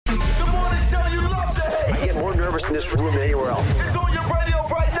get more nervous in this room than anywhere else. It's on your radio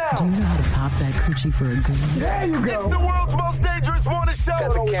right now. Do you know how to pop that coochie for a green? There you go. It's the world's most dangerous morning show.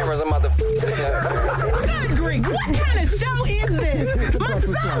 Got the cameras, I'm about to Good grief, what kind of show is this? My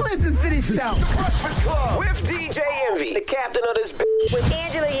son listens to this show. The Breakfast Club with DJ Envy, the captain of this bitch. With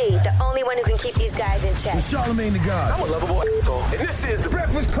Angela Yee, the only one who can keep these guys in check. Charlamagne the God. I'm a lovable asshole. And this is the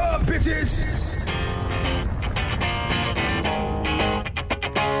Breakfast Club, bitches.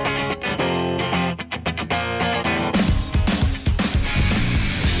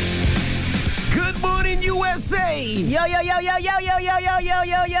 USA. Yo, yo, yo, yo, yo, yo, yo, yo,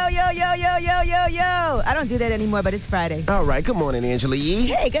 yo, yo, yo, yo, yo, yo, yo, yo, yo. I don't do that anymore, but it's Friday. All right, good morning, Angela Yee.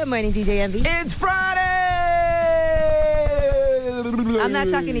 Hey, good morning, DJ Envy. It's Friday. I'm not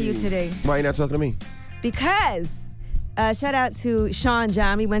talking to you today. Why are you not talking to me? Because shout out to Sean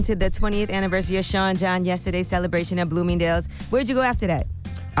John. We went to the 20th anniversary of Sean John yesterday, celebration at Bloomingdale's. Where'd you go after that?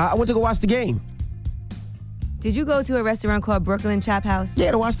 I went to go watch the game. Did you go to a restaurant called Brooklyn Chop House?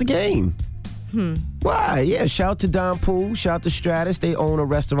 Yeah, to watch the game. Why? Yeah, shout to Don Poole, shout to Stratus. They own a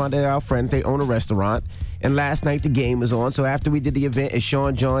restaurant. They're our friends. They own a restaurant. And last night the game was on. So after we did the event at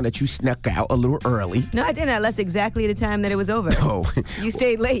Sean John that you snuck out a little early. No, I didn't. I left exactly the time that it was over. Oh. You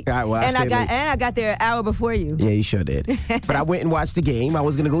stayed late. All right, well, I got there an hour before you. Yeah, you sure did. But I went and watched the game. I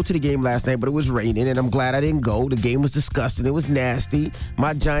was going to go to the game last night, but it was raining, and I'm glad I didn't go. The game was disgusting. It was nasty.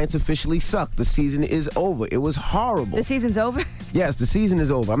 My Giants officially sucked. The season is over. It was horrible. The season's over? Yes, the season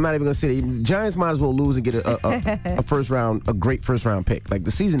is over. I'm not even going to say it. The Giants might as well lose and get a great first round pick. Like,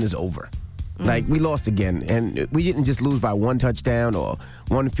 the season is over. Like, we lost again, and we didn't just lose by one touchdown or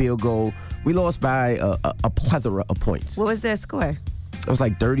one field goal. We lost by a plethora of points. What was their score? It was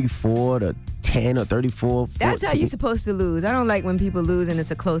like 34-10 or 34-14. That's how you're supposed to lose. I don't like when people lose and it's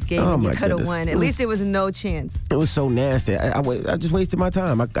a close game and you could have won. At least there was no chance. It was so nasty. I just wasted my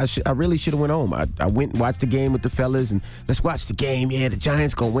time. I really should have went home. I went and watched the game with the fellas, and let's watch the game. Yeah, the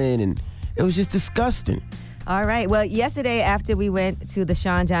Giants gonna win, and it was just disgusting. All right. Well, yesterday after we went to the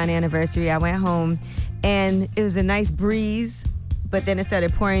Sean John anniversary, I went home, and it was a nice breeze, but then it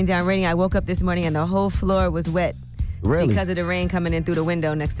started pouring down raining. I woke up this morning, and the whole floor was wet. Really? Because of the rain coming in through the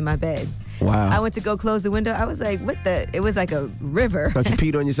window next to my bed. Wow. I went to go close the window. I was like, what the? It was like a river. Thought you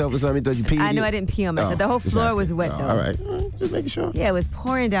peed on yourself or something? Thought you peed? I know I didn't pee on myself. The whole floor was wet, though. All right. Just making sure. Yeah, it was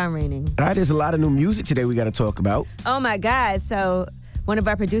pouring down raining. All right, there's a lot of new music today we got to talk about. Oh, my God. So one of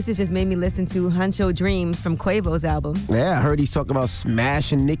our producers just made me listen to Huncho Dreams from Quavo's album. Yeah, I heard he's talking about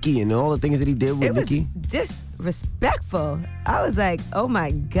smashing Nicki and all the things that he did with Nicki. It was disrespectful. I was like, oh,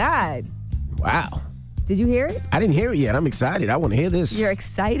 my God. Wow. Did you hear it? I didn't hear it yet. I'm excited. I want to hear this. You're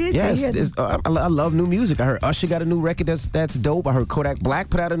excited to hear this? I love new music. I heard Usher got a new record that's dope. I heard Kodak Black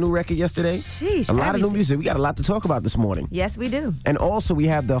put out a new record yesterday. Sheesh. A lot of new music. We got a lot to talk about this morning. Yes, we do. And also, we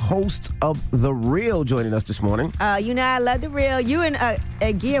have the host of The Real joining us this morning. You know I love The Real. You and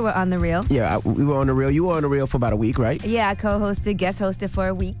Gia were on The Real. Yeah, we were on The Real. You were on The Real for about a week, right? Yeah, I guest hosted for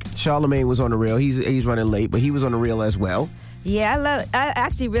a week. Charlamagne was on The Real. He's running late, but he was on The Real as well. Yeah, I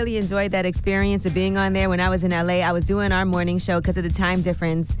actually really enjoyed that experience of being on there. When I was in LA, I was doing our morning show because of the time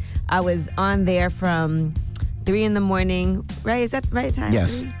difference. I was on there from 3 in the morning, right? Is that the right time?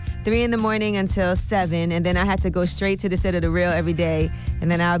 Yes. 3 in the morning until 7, and then I had to go straight to the set of The Real every day, and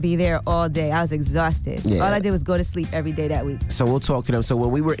then I'll be there all day. I was exhausted. Yeah. All I did was go to sleep every day that week. So we'll talk to them. So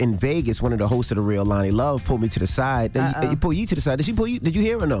when we were in Vegas, one of the hosts of The Real, Lonnie Love, pulled me to the side. He pulled you to the side. Did she pull you? Did you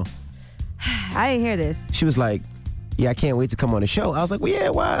hear her or no? I didn't hear this. She was like, yeah, I can't wait to come on the show. I was like, well, yeah,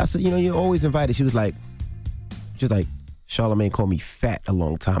 why? I said, you're always invited. She was like, Charlamagne called me fat a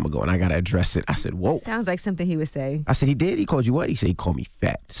long time ago, and I got to address it. I said, whoa. Sounds like something he would say. I said, he did? He called you what? He said he called me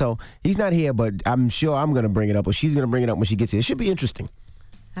fat. So he's not here, but I'm sure I'm going to bring it up, or she's going to bring it up when she gets here. It should be interesting.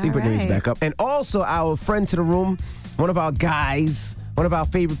 All Keep her names right. back up. And also our friend to the room, one of our guys, one of our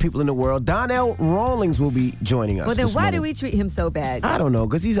favorite people in the world, Donnell Rawlings will be joining us. Well, then this why morning. do we treat him so bad? I don't know,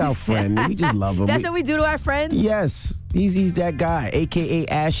 because he's our friend. We just love him. That's what we do to our friends? Yes, he's that guy, a.k.a.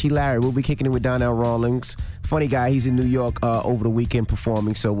 Ashy Larry. We'll be kicking it with Donnell Rawlings. Funny guy. He's in New York over the weekend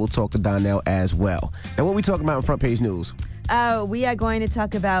performing, so we'll talk to Donnell as well. And what we talking about in Front Page News? We are going to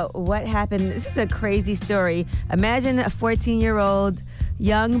talk about what happened. This is a crazy story. Imagine a 14-year-old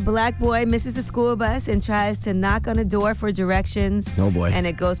young black boy misses the school bus and tries to knock on a door for directions. Oh, boy. And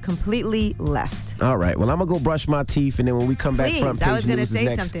it goes completely left. All right. Well, I'm going to go brush my teeth, and then when we come back, Please, Front Page I was News gonna is say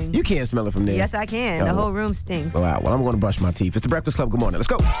next. something. You can't smell it from there. Yes, I can. The whole room stinks. All right. Well, I'm going to brush my teeth. It's the Breakfast Club. Good morning. Let's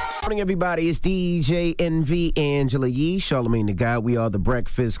go. Good morning, everybody. It's DJ Envy, Angela Yee, Charlamagne the Guy. We are the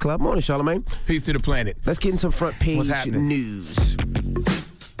Breakfast Club. Morning, Charlamagne. Peace to the planet. Let's get into Front Page What's happening? News.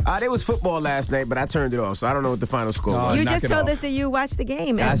 There was football last night, but I turned it off, so I don't know what the final score was. You knock just it told off. us that you watched the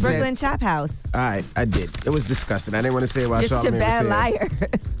game I at said- Brooklyn Chop House. All right, I did. It was disgusting. I didn't want to say it while You're such a Charlamagne bad was here. liar.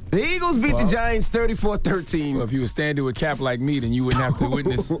 The Eagles beat the Giants 34-13. Well, if you were standing with Cap like me, then you wouldn't have to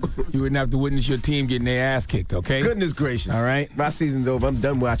witness. You wouldn't have to witness your team getting their ass kicked. Okay. Goodness gracious. All right. My season's over. I'm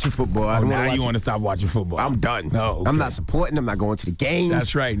done watching football. I don't Now wanna you watch want to stop watching football? I'm done. No, okay. I'm not supporting. I'm not going to the games.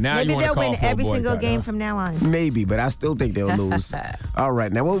 That's right. Now Maybe you want to they'll call win for a every single boycott, game huh? from now on. Maybe, but I still think they'll lose. All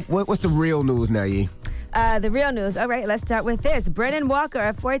right. Now, what's the real news now, Yee? The real news. All right, let's start with this. Brennan Walker,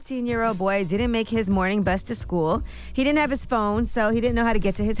 a 14-year-old boy, didn't make his morning bus to school. He didn't have his phone, so he didn't know how to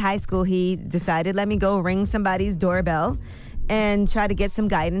get to his high school. He decided, let me go ring somebody's doorbell and try to get some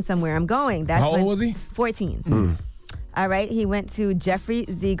guidance on where I'm going. That's How old was he? 14. All right, he went to Jeffrey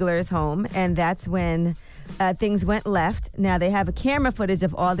Ziegler's home, and that's when things went left. Now, they have a camera footage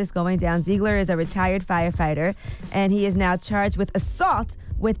of all this going down. Ziegler is a retired firefighter, and he is now charged with assault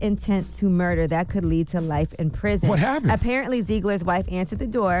with intent to murder. That could lead to life in prison. What happened? Apparently, Ziegler's wife answered the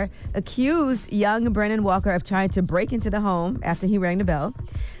door, accused young Brennan Walker of trying to break into the home after he rang the bell,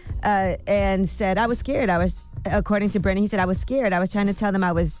 and said, I was scared. According to Brennan, he said, I was scared. I was trying to tell them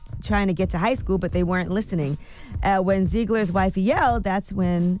I was trying to get to high school, but they weren't listening. When Ziegler's wife yelled, that's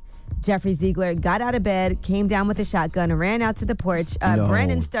when Jeffrey Ziegler got out of bed, came down with a shotgun, ran out to the porch. No.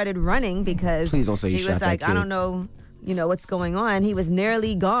 Brennan started running because Please don't say you he shot was that like, I kid. don't know, what's going on. He was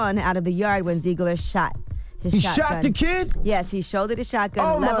nearly gone out of the yard when Ziegler shot his He shotgun. shot the kid? Yes, he shouldered a shotgun,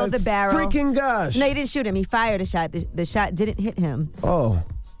 Oh, leveled my the barrel. freaking gosh. No, he didn't shoot him. He fired a shot. The shot didn't hit him, Oh.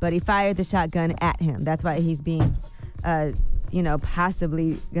 but he fired the shotgun at him. That's why he's being,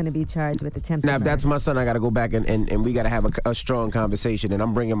 possibly going to be charged with attempted Now, if murder. that's my son, I got to go back and we got to have a strong conversation. And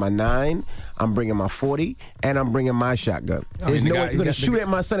I'm bringing my 9, I'm bringing my 40, and I'm bringing my shotgun. There's the no guy- way you're going to the shoot guy- at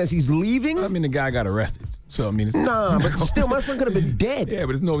my son as he's leaving? I mean, the guy got arrested. So, I mean, it's, Nah, but still, my son could have been dead. yeah, but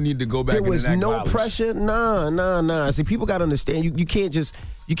there's no need to go back There was and enact no violence. pressure. Nah. See, people got to understand. You can't just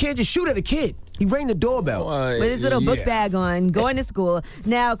shoot at a kid. He rang the doorbell. with his little book yeah. bag on, going to school.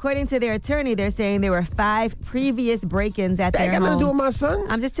 Now, according to their attorney, they're saying there were 5 previous break-ins at That their got nothing to do home. with my son.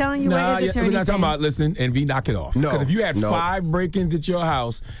 I'm just telling you Nah, what his we're attorney not said. talking about, listen, and knock it off. No, Because if you had no. 5 break-ins at your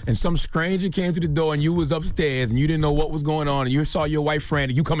house and some stranger came to the door and you was upstairs and you didn't know what was going on and you saw your wife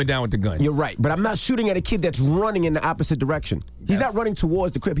frantic, you coming down with the gun. You're right, but I'm not shooting at a kid that's running in the opposite direction. He's not running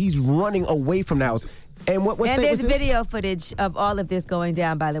towards the crib. He's running away from the house. And what And state there's was this? video footage of all of this going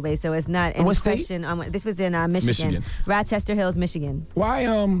down, by the way, so it's not any What state? question. This was in Michigan. Michigan. Rochester Hills, Michigan. Why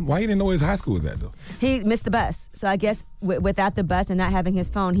he didn't know where his high school was at, though? He missed the bus. So I guess without the bus and not having his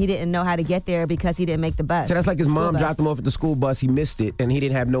phone, he didn't know how to get there because he didn't make the bus. So that's like his School mom bus. dropped him off at the school bus. He missed it, and he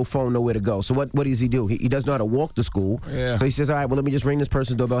didn't have no phone, nowhere to go. So what does he do? He doesn't know how to walk to school. Yeah. So he says, all right, well, let me just ring this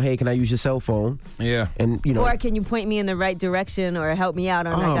person's doorbell. Hey, can I use your cell phone? Yeah. And, Or can you point me in the right direction or help me out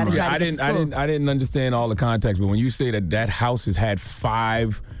on I gotta try Yeah, to get to school. I didn't understand all the context, but when you say that house has had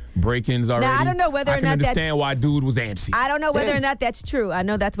 5 break-ins already, I don't know whether I or can not that's- understand why dude was antsy. I don't know whether or not that's true. I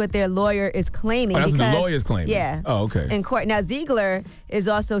know that's what their lawyer is claiming. Oh, that's what the because- lawyer's claiming? Yeah. Oh, okay. In court. Now, Ziegler is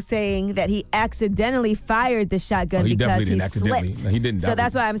also saying that he accidentally fired the shotgun Oh, he because definitely he didn't accidentally. slipped. No, he didn't. So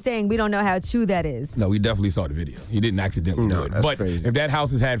that's why I'm saying we don't know how true that is. No, we definitely saw the video. He didn't accidentally No, do it. that's But crazy. if that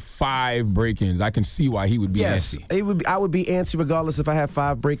house has had 5 break-ins, I can see why he would be yes, antsy. I would be antsy regardless if I had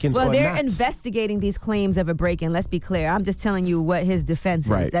 5 break-ins Well, or they're not. investigating these claims of a break-in. Let's be clear. I'm just telling you what his defense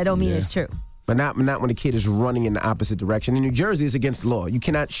is. Right. That don't mean Yeah. it's true. But not when the kid is running in the opposite direction. In New Jersey, it's against the law. You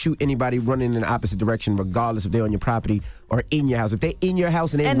cannot shoot anybody running in the opposite direction, regardless if they're on your property or in your house. If they're in your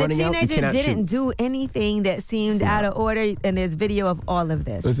house and they're And the running out, you teenager cannot didn't shoot. do anything that seemed out of order, and there's video of all of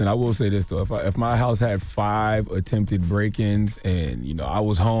this. Listen, I will say this though: if my house had 5 attempted break-ins, and I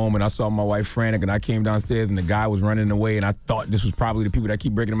was home and I saw my wife frantic, and I came downstairs and the guy was running away, and I thought this was probably the people that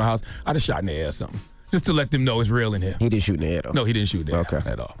keep breaking in my house, I'd have shot in the air or something, just to let them know it's real in here. He didn't shoot in the air, though. No, he didn't shoot in the air Okay.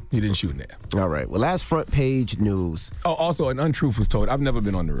 at all. He didn't shoot in the air. All right. Well, last front page news. Oh, also, an untruth was told. I've never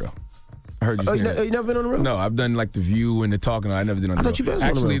been on the real. I heard you Oh, say you that. never been on the Real? No, I've done like The View and The Talking. I never did on the I Real. thought you been on The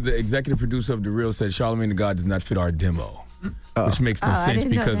Actually, Real. the executive producer of The Real said Charlamagne the God does not fit our demo, which makes no Oh, I sense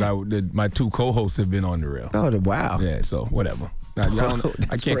didn't know because my 2 co-hosts have been on The Real. Oh, wow. Yeah, so whatever. Now,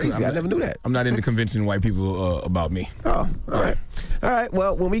 That's crazy. I never knew that. I'm not into convincing white people about me. Oh, all right. All right.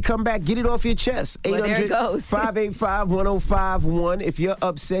 Well, when we come back, get it off your chest. Well, there it goes. 800-585-1051. If you're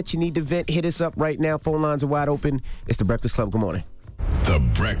upset, you need to vent, hit us up right now. Phone lines are wide open. It's The Breakfast Club. Good morning. The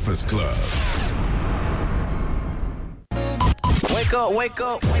Breakfast Club. Wake up, wake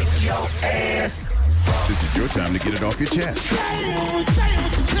up. Wake your ass. This is your time to get it off your chest.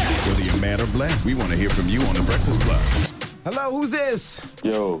 Whether you're mad or blessed, we want to hear from you on The Breakfast Club. Hello, who's this?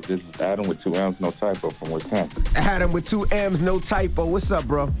 Yo, this is Adam with 2 M's, no typo from Wisconsin. Adam with 2 M's, no typo. What's up,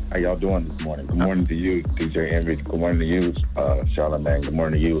 bro? How y'all doing this morning? Good morning to you, DJ Envy. Good morning to you, Charlamagne. Good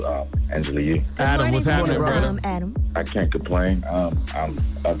morning to you, Angela Yee. Adam, what's happening, brother? Adam. I can't complain. I'm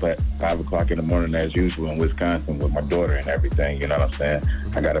up at 5 o'clock in the morning as usual in Wisconsin with my daughter and everything, you know what I'm saying?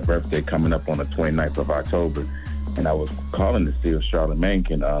 I got a birthday coming up on the 29th of October. And I was calling to see if Charlamagne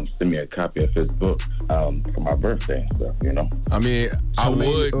can send me a copy of his book for my birthday and stuff, you know? I mean, I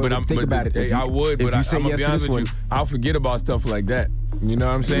would, but I'm think about it. I would, but I'm say gonna yes be to honest this with you. I'll forget about stuff like that. You know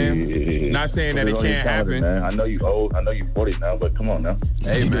what I'm saying? Yeah. Not saying that it can't happen. Man. I know you old. I know you 40 now, but come on now.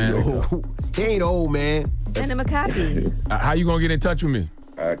 Hey, man. He ain't old, man. Send him a copy. How you gonna get in touch with me?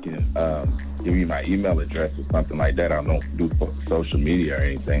 I can give you my email address or something like that. I don't do social media or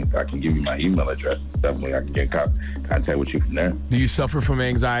anything. I can give you my email address. Definitely, I can get contact with you from there. Do you suffer from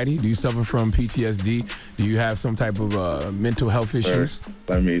anxiety? Do you suffer from PTSD? Do you have some type of mental health issues?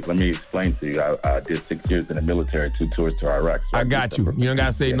 Let me explain to you. I did 6 years in the military, 2 tours to Iraq. So I got you. You don't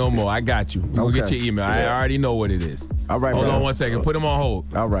gotta say no more. I got you. We'll get your email. I already know what it is. All right, Hold bro. on one second. Put him on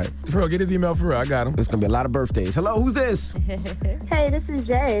hold. All right. For real, get his email for real. I got him. There's going to be a lot of birthdays. Hello, who's this? Hey, this is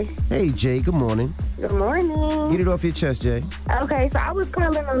Jay. Hey, Jay, good morning. Good morning. Get it off your chest, Jay. Okay, so I was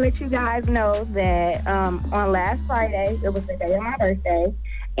calling to let you guys know that on last Friday, it was the day of my birthday,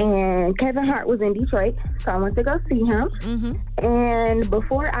 and Kevin Hart was in Detroit, so I went to go see him. Mm-hmm. And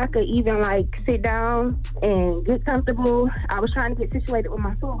before I could even, sit down and get comfortable, I was trying to get situated with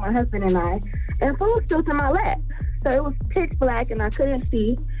my food, my husband and I, and food was still to my lap. So it was pitch black, and I couldn't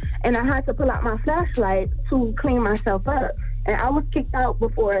see, and I had to pull out my flashlight to clean myself up. And I was kicked out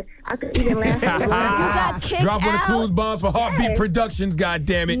before I could even laugh. You got kicked Drop one of out? Clues bombs for Heartbeat Productions,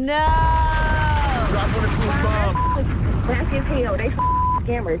 goddammit. No. Drop one of Clues bombs. Black as hell. They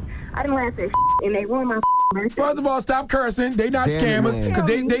scammers. I didn't laugh at and they ruined my birthday. First of all, stop cursing. They not Damn it, scammers. man. Because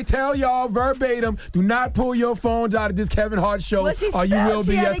they tell y'all verbatim, do not pull your phones out of this Kevin Hart show or you will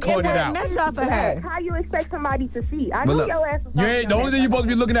be escorted out. Mess off of her. How you expect somebody to see? I But knew look, your ass was You ain't, the only thing you're supposed to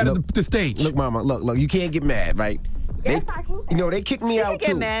be looking at is the stage. Look, Mama, look, you can't get mad, right? Yes, I can. You know, they kicked me She out, can get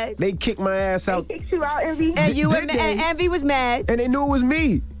too. mad. They kicked my ass out. They kicked you out, Envy. And you were Did they? and Envy was mad. And they knew it was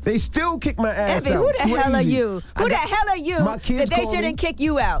me. They still kicked my ass Envy, out. who the hell are Crazy. you? Who the hell are you My kids that they call me. shouldn't kick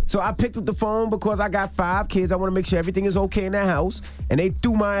you out? So I picked up the phone because I got 5 kids. I want to make sure everything is okay in that house. And they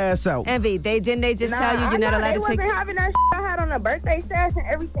threw my ass out. Envy, they just tell you you're not allowed to take. They wasn't having that shit I had on a birthday sash and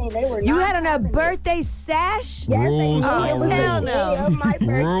everything. They were You not had on a having it. birthday sash? Yes, Rules they are did. It was the hell day no. of my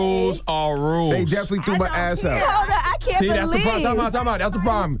birthday. Rules are rules. They definitely threw my ass out. Hold on, I can't See, that's the believe. problem. Time out. That's the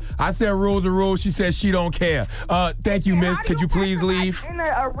problem. I said rules are rules. She said she don't care. Thank you, miss. How do Could you please act like leave? in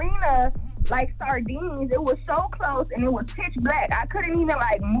the arena, like sardines, it was so close and it was pitch black. I couldn't even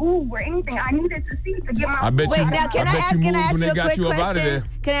move or anything. I needed to see to get my. I bet Wait, you- now can I I bet ask you you moved when a they got quick you up outta there.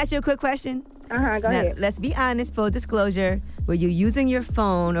 question? Can I ask you a quick question? Go Now, ahead. let's be honest, full disclosure. Were you using your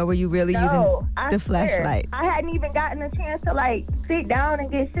phone or were you really No, using I the swear. flashlight? I hadn't even gotten a chance to sit down and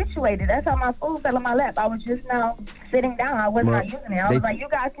get situated. That's how my food fell in my lap. I was just now sitting down. I was not using it. I was like, you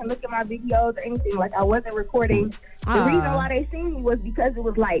guys can look at my videos or anything. I wasn't recording. The reason why they seen me was because it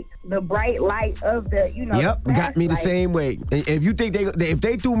was the bright light of the, Yep, got me the same way. And if you think if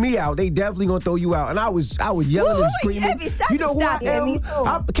they threw me out, they definitely gonna throw you out. And I was yelling Woo, and screaming. Envy, stop you it, know who stop I it. am? Me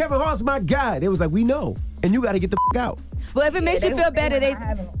too. Kevin Hart's my guy. They was like, we know, and you got to get the out. Well, if it makes you they feel were better, not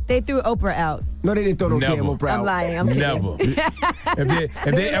having it. they threw Oprah out. No, they didn't throw no Never. damn Oprah out. I'm lying. I'm kidding. Never.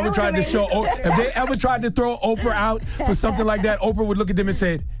 If they ever tried to if they ever tried to throw Oprah out for something like that, Oprah would look at them and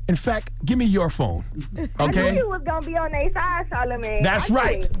say, "In fact, give me your phone." I knew Okay. you was gonna be on their side, Charlamagne. That's I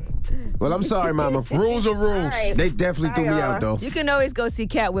right. did. Well, I'm sorry, Mama. Rules are rules. All right. They definitely threw me Bye, out, though. You can always go see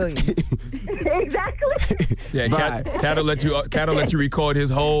Cat Williams. Exactly. Yeah, Bye. Cat'll let you record his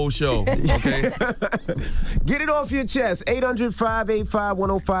whole show. Okay. Get it off your chest.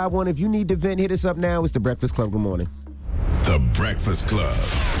 800-585-1051. If you need to vent, hit us up now. It's The Breakfast Club. Good morning. The Breakfast Club.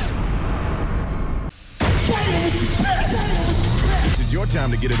 This is your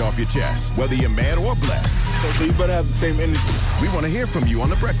time to get it off your chest, whether you're mad or blessed. So you better have the same energy. We want to hear from you on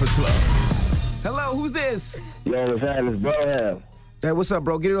The Breakfast Club. Hello, who's this? Yo, what's happening, bro? Hey, what's up,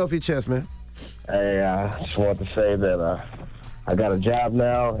 bro? Get it off your chest, man. Hey, I just want to say that I got a job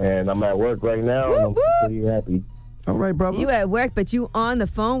now, and I'm at work right now, and I'm pretty happy. All right, brother. You at work, but you on the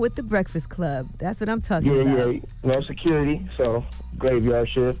phone with the Breakfast Club. That's what I'm talking about. Yeah, no security, so graveyard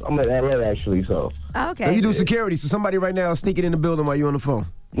shift. I'm in LA, actually, so. Okay. Now you do security, so somebody right now is sneaking in the building while you're on the phone.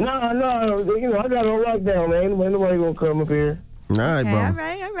 No, I got it on lockdown, man. Ain't nobody gonna come up here. All right, Okay, bro. all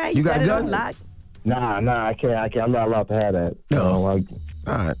right. You got a it gun? on lock. Nah, I can't. I'm not allowed to have that. No. Like,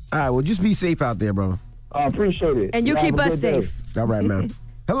 All right, well, just be safe out there, bro. I appreciate it. And you Have keep a us good day. safe. All right, man.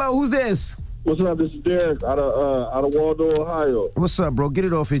 Hello, who's this? What's up? This is Derek out of Waldo, Ohio. What's up, bro? Get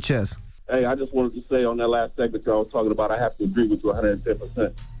it off your chest. Hey, I just wanted to say on that last segment y'all was talking about, I have to agree with you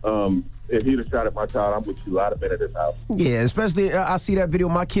 110%. If he'd have shot at my child, I'm with you. I'd have been at his house. Yeah, especially I see that video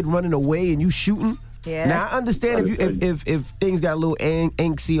of my kid running away and you shooting. Yeah. Now I understand if things got a little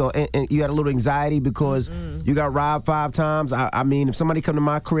angsty or you got a little anxiety because you got robbed 5 times. I mean, if somebody come to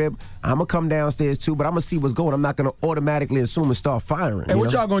my crib, I'm gonna come downstairs too, but I'm gonna see what's going. I'm not gonna automatically assume and start firing. Hey,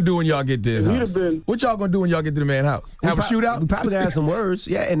 what y'all gonna do when y'all get to his house? What y'all gonna do when y'all get to the man's house? Have a shootout? We probably gonna have some words,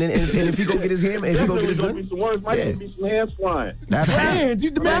 yeah. And if he go get his hand, if he go get his gun, be some words, might be some hands flying. Hands?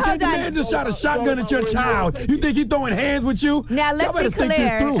 The man just shot a shotgun at your child. You think he throwing hands with you? Now let's be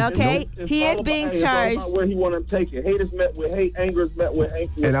clear, okay? He is being charged. Where he want to take it. Hate is met with hate. Anger is met with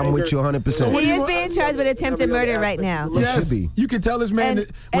anger. And I'm with you 100%. He is being charged with attempted murder right now. Yes, should be. You can tell this man.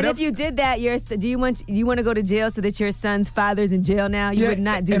 And if you did that, do you want to go to jail so that your son's father's in jail now? You would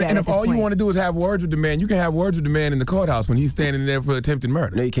not do that. And if all you want to do is have words with the man, you can have words with the man in the courthouse when he's standing there for attempted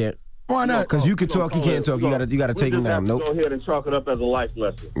murder. No, you can't. Why not? Because you can talk, he can't talk. You gotta take him down. Nope. Go ahead and chalk it up as a life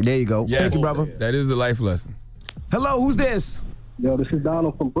lesson. There you go. Yes. Thank you, brother. That is a life lesson. Hello, who's this? Yo, this is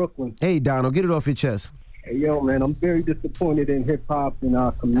Donald from Brooklyn. Hey, Donald, get it off your chest. Hey, yo, man, I'm very disappointed in hip-hop and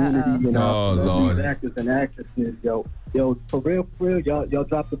our community and our actors and actresses, yo. Yo, for real, y'all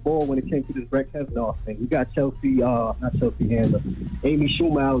dropped the ball when it came to this Brett Kavanaugh thing. We got not Chelsea Handler, Amy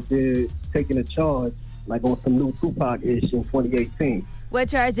Schumer out there taking a charge, like on some new Tupac-ish in 2018. What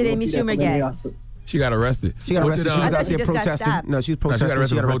charge did Amy Schumer get? She got arrested. She got arrested. She was out there protesting. No, she was protesting. She got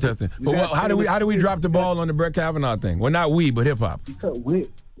arrested for protesting. But how do we drop the ball on the Brett Kavanaugh thing? Well, not we, but hip-hop. Because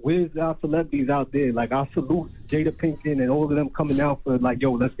where's our celebrities out there? Like, I salute Jada Pinkett and all of them coming out for, like,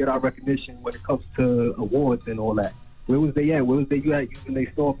 yo, let's get our recognition when it comes to awards and all that. Where was they at? Where was they at using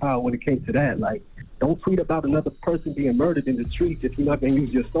their star power when it came to that? Like, don't tweet about another person being murdered in the streets if you're not going to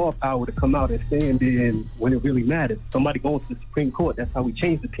use your star power to come out and stand there when it really matters. Somebody going to the Supreme Court, that's how we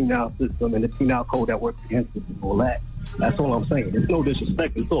change the penal system and the penal code that works against us and all that. That's all I'm saying. It's no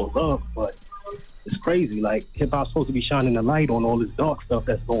disrespect. It's all love, but it's crazy. Like, hip-hop's supposed to be shining a light on all this dark stuff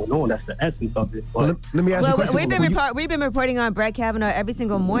that's going on. That's the essence of it. But let me ask you a question. We've been reporting on Brett Kavanaugh every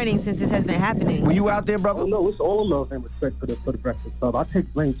single morning since this has been happening. Were you out there, brother? Oh, no, it's all love and respect for the Breakfast Club. I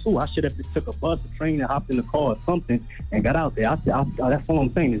take blame, too. I should have took a bus, a train, and hopped in the car or something and got out there. That's all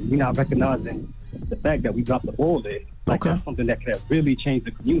I'm saying is we're not recognizing the fact that we dropped the ball there. Like, that's something that could have really changed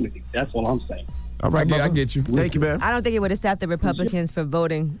the community. That's all I'm saying. All right, I get you. Thank you, man. I don't think it would have stopped the Republicans for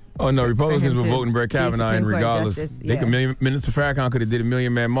voting. Oh, no, Republicans were voting Brett Kavanaugh in regardless. Minister Farrakhan could have did a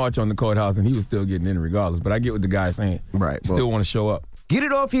million-man march on the courthouse, and he was still getting in regardless. But I get what the guy's saying. Right. Still want to show up. Get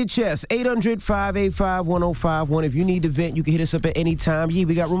it off your chest. 800-585-1051. If you need to vent, you can hit us up at any time. Yeah,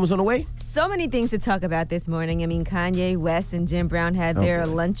 we got rumors on the way. So many things to talk about this morning. I mean, Kanye West and Jim Brown had their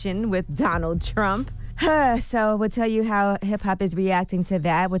luncheon with Donald Trump. So we'll tell you how hip-hop is reacting to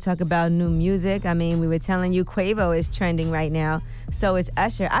that. We'll talk about new music. I mean, we were telling you Quavo is trending right now. So is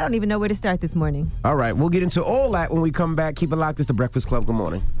Usher. I don't even know where to start this morning. All right, we'll get into all that when we come back. Keep it locked. It's The Breakfast Club. Good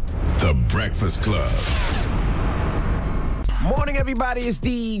morning. The Breakfast Club. Morning, everybody. It's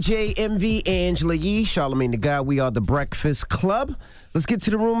DJ MV, Angela Yee, Charlamagne the God. We are The Breakfast Club. Let's get to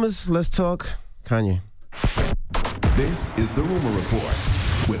the rumors. Let's talk Kanye. This is The Rumor Report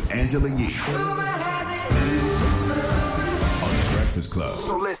with Angela Yee. Club.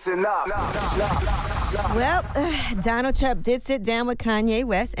 So listen up. Well, Donald Trump did sit down with Kanye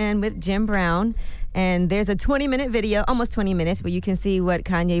West and with Jim Brown, and there's a 20-minute video, almost 20 minutes, where you can see what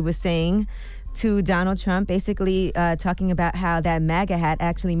Kanye was saying to Donald Trump, basically talking about how that MAGA hat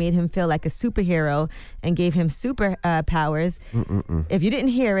actually made him feel like a superhero and gave him super powers. If you didn't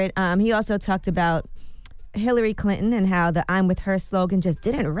hear it, he also talked about Hillary Clinton and how the I'm with her slogan just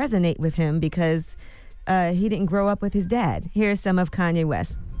didn't resonate with him because he didn't grow up with his dad. Here's some of Kanye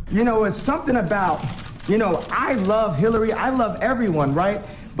West. You know, it's something about, I love Hillary, I love everyone, right?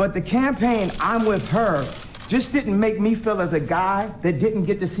 But the campaign, I'm with her, just didn't make me feel as a guy that didn't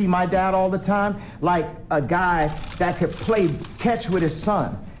get to see my dad all the time, like a guy that could play catch with his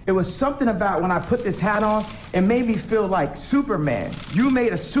son. It was something about when I put this hat on, it made me feel like Superman. You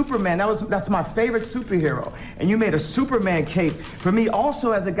made a Superman. That's my favorite superhero. And you made a Superman cape for me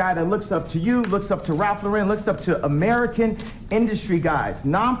also as a guy that looks up to you, looks up to Ralph Lauren, looks up to American industry guys,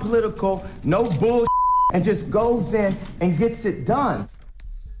 non-political, no bullshit, and just goes in and gets it done.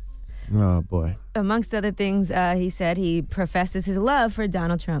 Oh, boy. Amongst other things, he said he professes his love for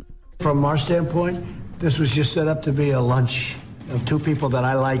Donald Trump. From our standpoint, this was just set up to be a lunch of two people that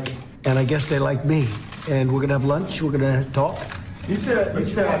I like, and I guess they like me. And we're going to have lunch, we're going to talk, You said,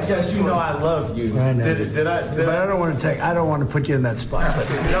 Jess, you know I love you. I know. Did I? But I don't want to put you in that spot. But.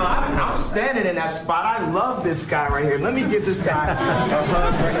 No, I'm standing in that spot. I love this guy right here. Let me give this guy a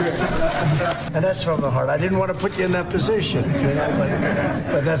hug right here. And that's from the heart. I didn't want to put you in that position,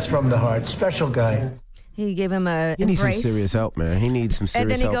 but that's from the heart. Special guy. He gave him a He needs some embrace. serious help, man. He needs some serious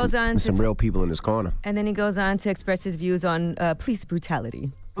then he help. goes on with to some real people in his corner. And then he goes on to express his views on police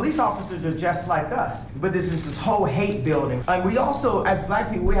brutality. Police officers are just like us, but this is this whole hate building. And we also, as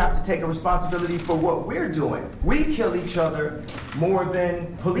black people, we have to take a responsibility for what we're doing. We kill each other more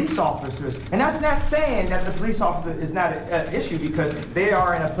than police officers. And that's not saying that the police officer is not an issue because they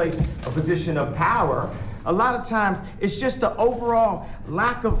are in a position of power. A lot of times, it's just the overall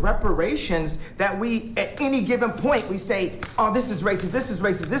lack of reparations that we, at any given point, we say, oh, this is racist, this is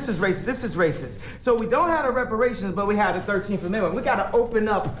racist, this is racist, this is racist. So we don't have the reparations, but we have the 13th Amendment. We got to open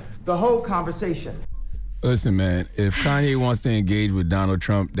up the whole conversation. Listen, man, if Kanye wants to engage with Donald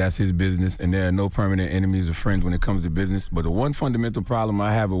Trump, that's his business, and there are no permanent enemies or friends when it comes to business. But the one fundamental problem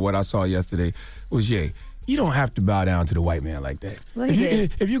I have with what I saw yesterday was, you don't have to bow down to the white man like that. Well,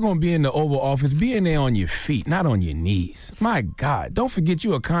 if you're going to be in the Oval Office, be in there on your feet, not on your knees. My God, don't forget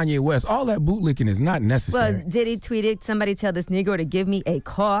you a Kanye West. All that bootlicking is not necessary. Well, Diddy tweeted, somebody tell this Negro to give me a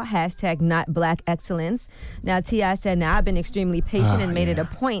call, #NotBlackExcellence. Now, T.I. said, now I've been extremely patient and made it a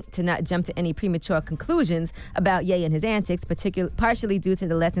point to not jump to any premature conclusions about Ye and his antics, partially due to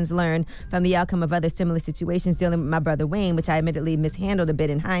the lessons learned from the outcome of other similar situations dealing with my brother Wayne, which I admittedly mishandled a bit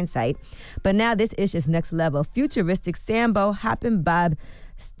in hindsight. But now this ish is next level. Futuristic, Sambo, hopping Bob,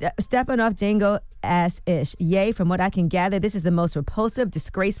 stepping off Django ass-ish. Ye, from what I can gather, this is the most repulsive,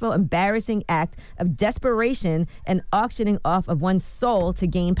 disgraceful, embarrassing act of desperation and auctioning off of one's soul to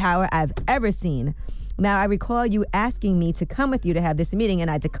gain power I've ever seen. Now, I recall you asking me to come with you to have this meeting, and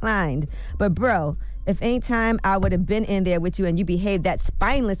I declined. But bro, if any time I would have been in there with you and you behaved that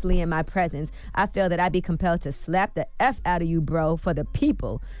spinelessly in my presence, I feel that I'd be compelled to slap the F out of you, bro, for the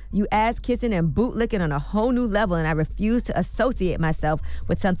people. You ass-kissing and bootlicking on a whole new level, and I refuse to associate myself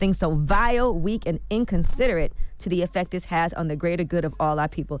with something so vile, weak, and inconsiderate to the effect this has on the greater good of all our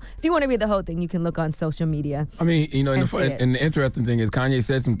people. If you want to read the whole thing, you can look on social media. I mean, and the interesting thing is Kanye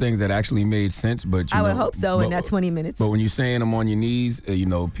said some things that actually made sense, but I would hope so in that 20 minutes. But when you're saying them on your knees,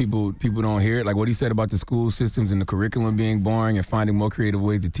 people don't hear it. Like what he said about the school systems and the curriculum being boring and finding more creative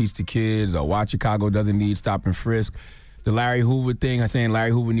ways to teach the kids, or why Chicago doesn't need stop and frisk. The Larry Hoover thing, I'm saying Larry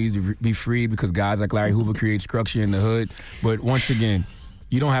Hoover needs to be freed because guys like Larry Hoover create structure in the hood. But once again,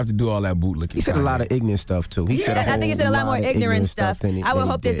 you don't have to do all that bootlicking. He said a lot of ignorant stuff, too. I think he said a lot more ignorant stuff. I would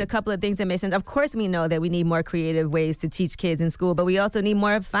hope there's did. a couple of things that make sense. Of course, we know that we need more creative ways to teach kids in school, but we also need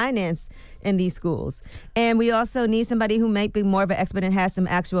more finance in these schools. And we also need somebody who might be more of an expert and has some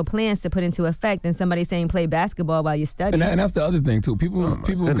actual plans to put into effect than somebody saying play basketball while you study. And that's the other thing, too. People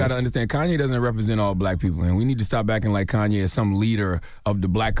got to understand Kanye doesn't represent all black people, and we need to stop acting like Kanye is some leader of the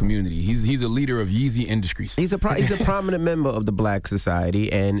black community. He's a leader of Yeezy Industries. He's a prominent member of the black society,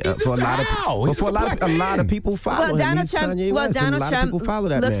 and for a lot of people follow him. Donald Trump looks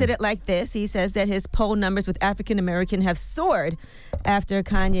man. at it like this. He says that his poll numbers with African American have soared after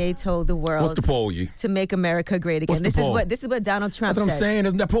Kanye told the world What's the poll, Yee? To make America great again. This is what Donald Trump said. That's what said. I'm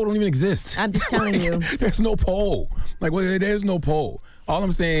saying. That poll don't even exist. I'm just telling you. There's no poll. There's no poll. All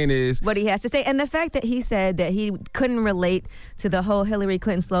I'm saying is what he has to say. And the fact that he said that he couldn't relate to the whole Hillary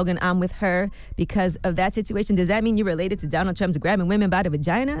Clinton slogan, I'm with her, because of that situation, does that mean you related to Donald Trump's grabbing women by the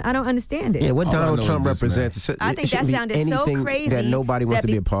vagina? I don't understand it. Yeah, what Donald Trump represents, I think that sounded so crazy that nobody wants to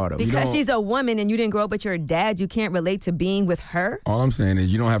be a part of. Because she's a woman and you didn't grow up with your dad, you can't relate to being with her? All I'm saying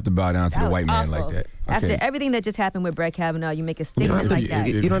is you don't have to bow down to the white man like that. After everything that just happened with Brett Kavanaugh, you make a statement like that.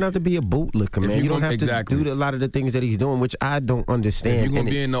 You don't have to be a bootlicker, man. You don't have to do a lot of the things that he's doing, which I don't understand. If you're going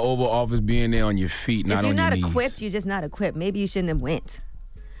to be in the Oval Office, be in there on your feet, not on your knees. If you're not equipped, you're just not equipped. Maybe you shouldn't have went.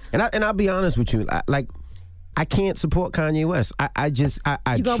 And I'll be honest with you, I can't support Kanye West.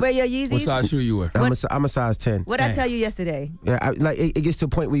 You gonna wear your Yeezys? What size shoe you wear? I'm a size 10. What'd I tell you yesterday? Yeah, it gets to a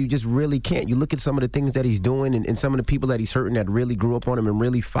point where you just really can't. You look at some of the things that he's doing and some of the people that he's hurting that really grew up on him and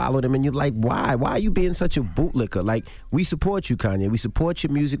really followed him, and you're like, why? Why are you being such a bootlicker? Like, we support you, Kanye. We support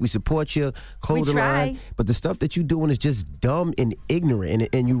your music. We support your clothing line. But the stuff that you're doing is just dumb and ignorant,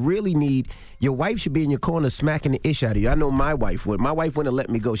 and you really need. Your wife should be in your corner smacking the ish out of you. I know my wife would. My wife wouldn't have let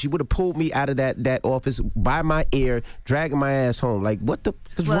me go. She would have pulled me out of that office by my ear, dragging my ass home. Like, what the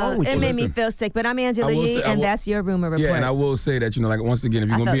fuck is wrong with you? It made me feel sick, but I'm Angela Yee, and that's your rumor report. Yeah, and I will say that, once again, if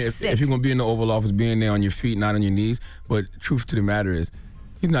you're gonna be in the Oval Office, be in there on your feet, not on your knees. But truth to the matter is,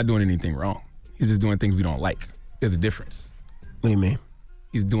 he's not doing anything wrong. He's just doing things we don't like. There's a difference. What do you mean?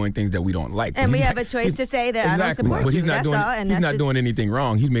 he's doing things that we don't like. And But we he's have not- a choice to say that I don't exactly. support But you. he's not That's doing. all, and He's that's not the- doing anything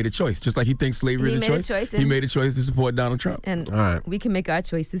wrong. He's made a choice, just like he thinks slavery He is a made a choice. choice, He and- made a choice to support Donald Trump. And All right. we can make our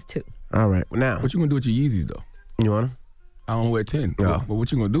choices too. All right. Now, What you gonna do with your Yeezys though? you want them? I don't wear 10. Yeah. But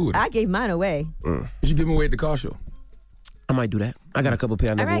what you gonna do with them? I gave mine away. You should give them away at the car show. I might do that. I got a couple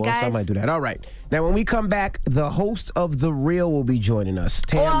pair I never right, wore, so I guys. might do that. All right. Now, when we come back, the host of The Real will be joining us.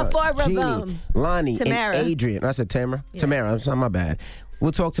 Tamara, four of Jeannie, them. Lonnie, Tamara. and Adrian. I said Tamara. Tamara, I'm sorry, my bad.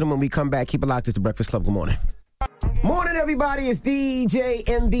 We'll talk to them when we come back. Keep it locked. It's The Breakfast Club. Good morning. Morning, everybody. It's DJ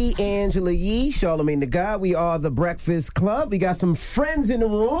MV, Angela Yee, Charlamagne the God. We are The Breakfast Club. We got some friends in the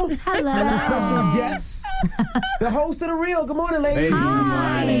room. Hello. And a special guest. The host of The Real. Good morning, ladies.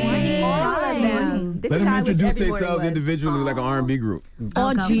 This Let is them how I wish introduce every morning themselves was. individually like an R&B group. Oh,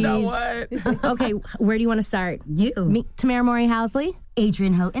 Okay. geez. You know what? Okay, where do you want to start? You. Me, Tamara Maury Housley.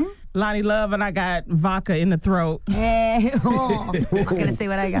 Adrian Houghton. Lonnie Love, and I got vodka in the throat. Hey, I'm not going to say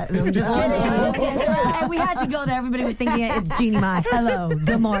what I got. I'm just kidding. And we had to go there. Everybody was thinking it's Jeannie Mai. Hello.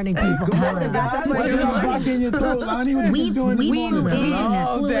 Good morning, people. We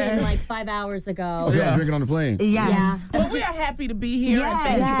flew day. in like 5 hours ago. Oh, y'all drinking on the plane? Yes. Well, we are happy to be here, and Yes.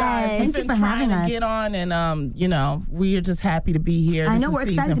 thank you guys. Thank We've you been for trying having to us. get on, and we are just happy to be here. I This know, is we're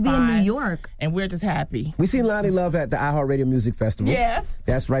excited season to be in New 5, York. and we're just happy. We seen Lonnie Love at the iHeartRadio Music Festival. Yes.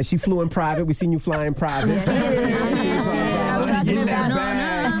 That's right. She flew in private. We seen you fly in private. talking about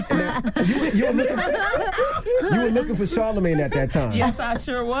You were looking for Charlamagne at that time. Yes, I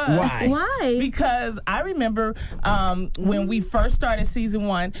sure was. Why? Why? Because I remember when we first started season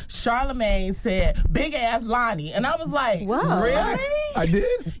 1, Charlamagne said, "Big ass Lonnie," and I was like, Whoa. "Really?" I did?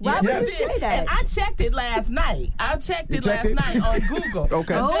 Why Yes, would I you did. say that? And I checked it last night. On Google.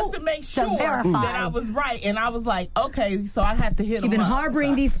 Okay. Just to make sure verify. that I was right. And I was like, okay, so I had to hit She's him been up.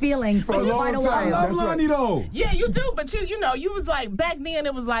 harboring So- these feelings For a for quite a long time. I while. love Lonnie though. Yeah, you do, but you know, you was like, back then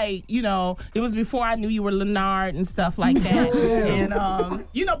it was like, it was before I knew you were Leonard and stuff like that. And,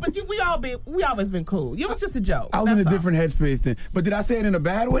 but we always been cool. It was just a joke. I was in a That's all. different headspace then. But did I say it in a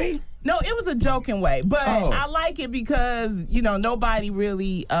bad way? No, it was a joking way, but Oh. I like it because, nobody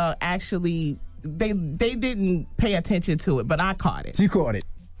really actually, they didn't pay attention to it, but I caught it. She caught it.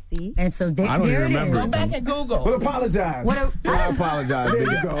 See? And so there, I don't there even it remember is. Go back and Google. Well, apologize. What a, I apologize. There you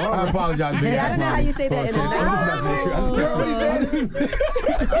big- go. All I right. apologize. Big Yeah, I ass don't know how Lonnie. you say that in a For nice saying- I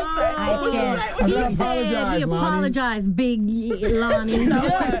I He apologize, said, we Lonnie. apologize, Big Lonnie.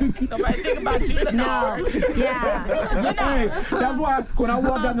 Nobody think about you, Leonard. No. Yeah. Hey, that's why when I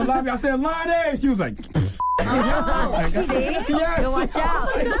walked down the lobby, I said, Lonnie. She was like, See? Yes. Go watch out.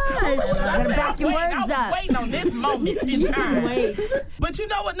 Gotta back your I words was up. waiting on this moment in time. Wait. But you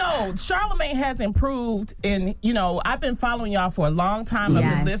know what? No, Charlamagne has improved. And, I've been following y'all for a long time. I've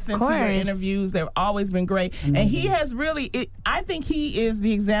been Yes, listening of to your course. interviews. They've always been great. And he has really, I think he is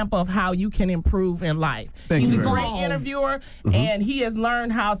the example of how you can improve in life. Thank He's you a very great much. interviewer, and he has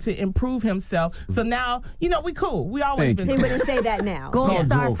learned how to improve himself. So now, we cool. We always Thank been you. He cool. wouldn't say that now. Gold Called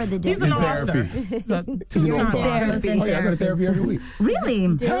star growth. for the day. He's an In author. therapy. So, He's an two-time. author. Therapy. Oh, yeah, I go to therapy every week.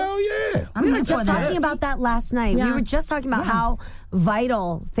 Really? Hell yeah. We were for just that. talking about that last night. Yeah. We were just talking about how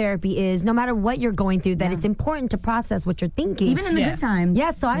vital therapy is, no matter what you're going through, that it's important to process what you're thinking. Even in the Yes. good times.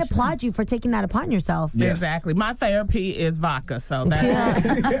 Yes, so I applaud you for taking that upon yourself. Yes. Exactly. My therapy is vodka, so that's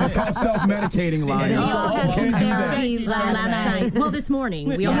It's called self-medicating, Lonnie. We all had some Can't do that. therapy last night. Well, this morning.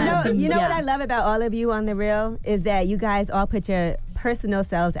 We all You had know, some. you know yeah. what I love about all of you on The Real is that you guys all put your personal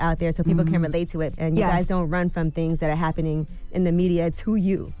selves out there so people can relate to it, and you Yes. guys don't run from things that are happening in the media to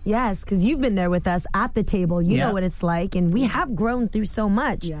you. Yes, because you've been there with us at the table. You Yeah. know what it's like, and we have grown through so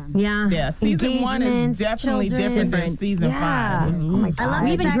much. Yeah. Yeah, season 1 is Engagements, definitely children. different than season Yeah. 5. Oh my God. I love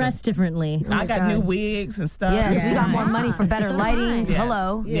we even dressed differently. I got new wigs and stuff. Yes, we got more money for better lighting. Yes.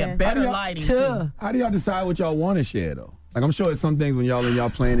 Hello. Yeah, better lighting too. How do y'all decide what y'all want to share, though? Like, I'm sure it's some things when y'all in y'all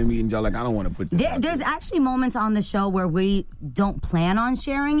planning meetings, y'all like, I don't want to put this out There's actually moments on the show where we don't plan on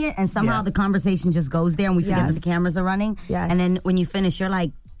sharing it, and somehow Yeah. the conversation just goes there, and we forget Yes. that the cameras are running. Yes. And then when you finish, you're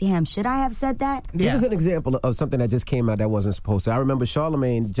like, damn, should I have said that? It was an example of something that just came out that wasn't supposed to. I remember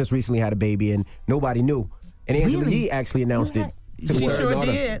Charlamagne just recently had a baby and nobody knew. And Angela Really? Yee actually announced it. to She the sure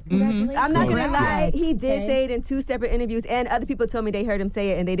daughter. did. I'm not gonna lie, Congrats. he did say it in 2 separate interviews, and other people told me they heard him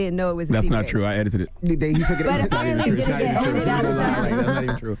say it and they didn't know it was a That's secret. not true. I edited it. He took it. But It's not even apparently true. it It's not didn't even get true. edited out of That's not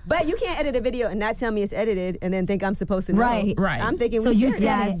even true. But you can't edit a video and not tell me it's edited and then think I'm supposed to know. Right. Right. I'm thinking So we you shared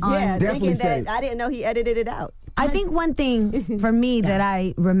said it. it on- Yeah, Definitely thinking said that it. I didn't know he edited it out. I think one thing for me that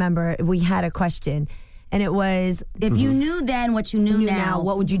I remember, we had a question, and it was, If you knew then what you knew now,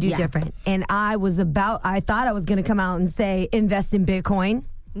 what would you do Yeah. different? And I thought I was going to come out and say, invest in Bitcoin.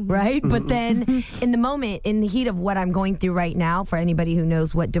 right? But then in the moment, in the heat of what I'm going through right now, for anybody who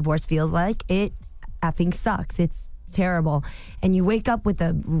knows what divorce feels like, it effing sucks. It's terrible. And you wake up with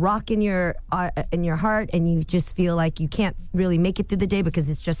a rock in your heart, and you just feel like you can't really make it through the day because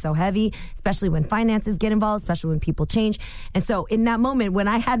it's just so heavy, especially when finances get involved, especially when people change. And so in that moment, when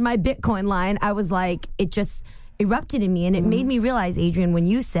I had my Bitcoin line, I was like, it just erupted in me. And it made me realize, Adrian, when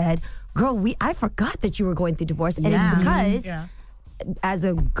you said, girl, I forgot that you were going through divorce. And it's because as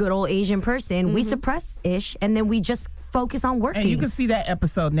a good old Asian person, we suppress ish, and then we just focus on working. And you can see that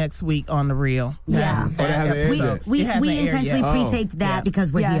episode next week on The Real. Yeah. We intentionally pre-taped that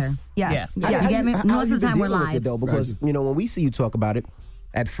because we're here. Yes. You get me? Most of the time we're live. Though, because, you know, when we see you talk about it,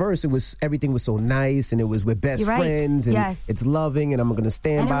 at first everything was so nice, and it was with best friends, and it's loving, and I'm going to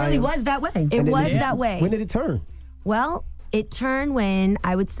stand by. And it really was that way. It was that way. When did it turn? Well, it turned when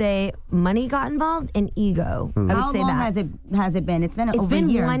I would say money got involved and ego. I would How say long that. has it been? It's been over a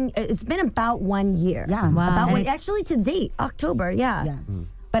year. It's been about 1 year. Yeah. Wow. Actually, to date, October. Yeah.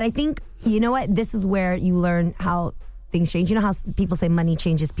 But I think, you know what? This is where you learn how things change. You know how people say money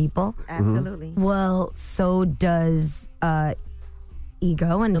changes people? Absolutely. Well, so does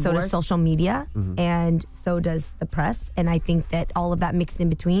ego, and so does social media, and so does the press. And I think that all of that mixed in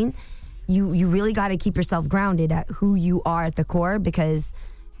between, you really got to keep yourself grounded at who you are at the core, because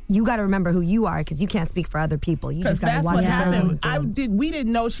you got to remember who you are, because you can't speak for other people. You just got to that's watch what them. happened. We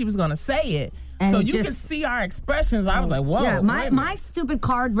didn't know she was going to say it, And so you just- could see our expressions. I was like, "Whoa!" Yeah, wait a minute. my stupid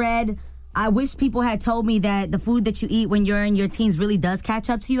card read, I wish people had told me that the food that you eat when you're in your teens really does catch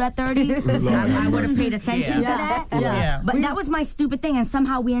up to you at 30. I would have paid attention to that. Yeah. But that was my stupid thing, and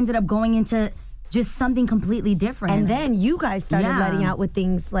somehow we ended up going into just something completely different. And then you guys started letting out with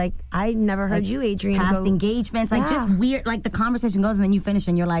things like, I never heard you, Adrian, past go, engagements, like just weird, like the conversation goes and then you finish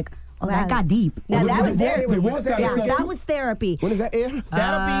and you're like, oh, that got deep. Now, that was therapy. that That was therapy. When does that air?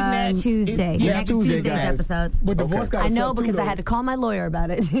 That'll be next Tuesday. Next Tuesday's guys. episode. But divorce got I know, suck, because too, I had to call my lawyer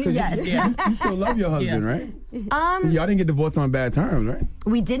about it. Yes. You still love your husband, right? Y'all didn't get divorced on bad terms, right?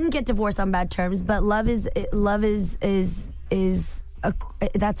 We didn't get divorced on bad terms, but love is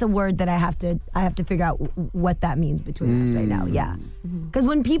that's a word that I have to figure out what that means between us right now. Yeah, because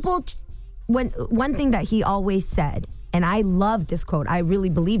one thing that he always said, and I loved this quote, I really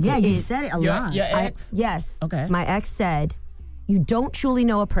believed it. You said it a lot. Your ex? Yes. Okay. My ex said, "You don't truly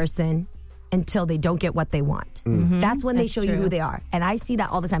know a person until they don't get what they want. That's when they show you who they are." And I see that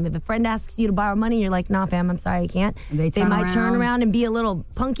all the time. If a friend asks you to borrow money, you're like, "Nah, fam, I'm sorry, I can't." They might turn around and be a little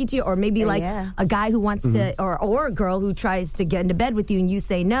punky to you, or maybe like a guy who wants to, or a girl who tries to get into bed with you, and you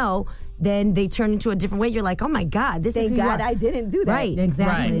say no. Then they turn into a different way. You're like, "Oh my God, this is Thank who you God are." I didn't do that. Right,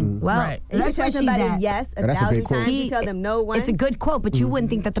 Exactly. Right. Well, Right. You That's tell where she's somebody at. yes a That's a big 1,000 quote. times, you tell them no once. It's a good quote, but you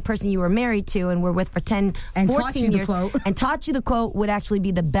wouldn't think that the person you were married to and were with for 10, And 14 taught you the years quote. and taught you the quote would actually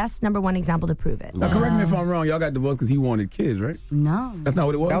be the best number one example to prove it. Now, correct me if I'm wrong. Y'all got divorced because he wanted kids, right? No. That's not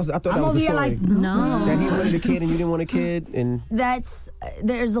what it was. I thought I'm that over was the here story. like, no. That he wanted a kid and you didn't want a kid, and That's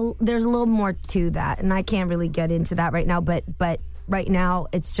there's a little more to that, and I can't really get into that right now. But right now,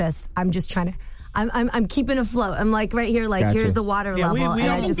 it's just I'm just trying to. I'm keeping afloat. I'm like right here, like Gotcha. here's the water Yeah, level. we and don't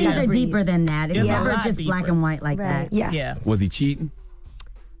I I just think things gotta are breathe. deeper than that. It's It's a never lot just deeper. black and white like that. Yes. Yeah. Was he cheating?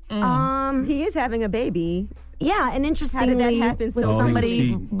 He is having a baby. Yeah, and interestingly, How did that happen with so somebody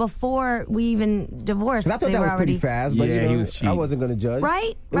quickly? before we even divorced, 'cause I thought they that were was pretty already fast. But Yeah, you know, he was cheating. I wasn't going to judge.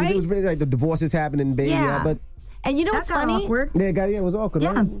 Right, It was right. really like the divorce is happening, baby. Yeah. But And you know what's That's funny? awkward. yeah, it was awkward.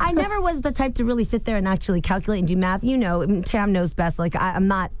 Yeah. Right? I never was the type to really sit there and actually calculate and do math. You know, Tam knows best. Like I'm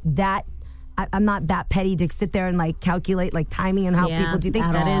not that petty to sit there and like calculate like timing and how Yeah, people do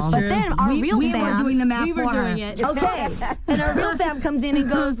things. that is But true. then our real we fam, were doing the math We were for her. doing it. okay, and our real fam comes in and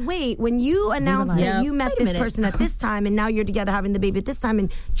goes, "Wait, when you announced that Yep. you met Wait a this minute. person at this time, and now you're together having the baby at this time, and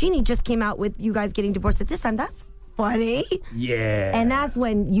Jeannie just came out with you guys getting divorced at this time. That's funny." Yeah. And that's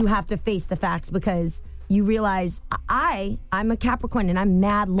when you have to face the facts, because you realize I'm a Capricorn and I'm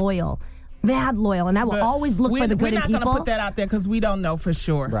mad loyal, and I will always look for the good We're in not people. going to put that out there because we don't know for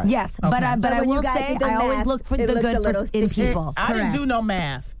sure. Right. Yes, but Okay. I when will you guys say did the I always math, look for it the looks a good little in fishy. people. I didn't do no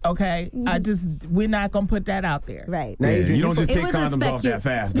math, okay? We're not going to put that out there. Right. Now, Yeah, Adrian, you don't just It take was a condoms off that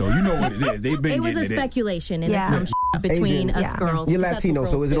fast, though. You know what it is. They've been It was a getting it. speculation and Yeah. assumption between Adrian, us girls. You're That's Latino, what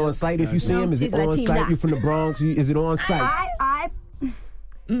so girls is it do. on site if you see him? Is it she's on Latina. site? You from the Bronx? Is it on site?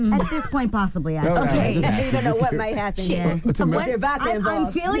 At this point, possibly. Okay. You don't know what might happen. Yeah. They're back I'm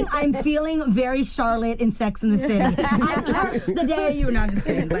involved. feeling very Charlotte in Sex and the City. I cursed the day you. No, I'm just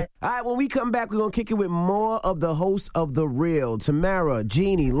kidding. But All right, when we come back, we're going to kick it with more of the hosts of The Real, Tamara,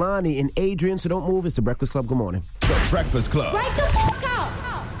 Jeannie, Lonnie, and Adrian. So don't move. It's The Breakfast Club. Good morning. The Breakfast Club.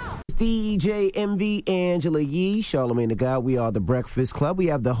 DJ MV, Angela Yee, Charlamagne the God. We are the Breakfast Club. We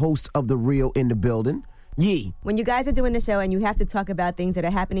have the host of The Real in the building. Yee. When you guys are doing the show and you have to talk about things that are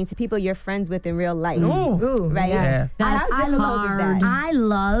happening to people you're friends with in real life. Ooh. Right? Yeah. That's How difficult is that? I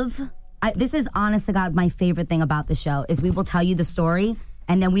love. This is honest to God, my favorite thing about the show is we will tell you the story.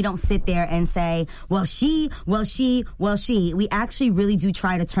 And then we don't sit there and say, well, she. We actually really do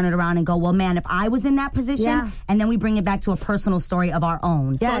try to turn it around and go, well, man, if I was in that position, and then we bring it back to a personal story of our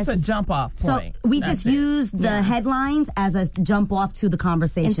own. So it's a jump-off point. So we just use the headlines as a jump-off to the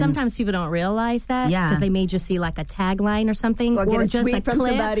conversation. And sometimes people don't realize that because they may just see like a tagline or something, or get a just tweet a from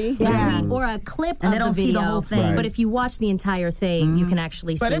clip, somebody. or a clip And of they don't the see video. the whole thing. But if you watch the entire thing, you can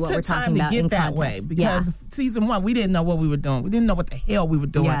actually see But it what we're took time talking to about get in that context. way because season 1, we didn't know what we were doing. We didn't know what the hell we were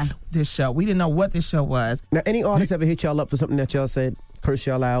doing with this show. We didn't know what this show was. Now, any artists ever hit y'all up for something that y'all said, curse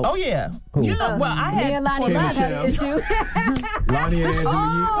y'all out? Oh, yeah. Who? You know, well, I had... Me and Lonnie Love had an issue. Lonnie and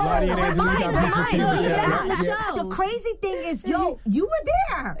Angela got people. The crazy thing is, you were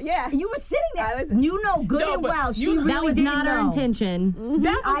there. Yeah. You were sitting there. You know good and well. She really that was didn't not know. our intention.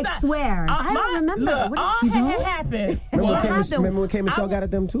 I swear. I don't remember. Look, all that happened. Remember when Kim and Shaw got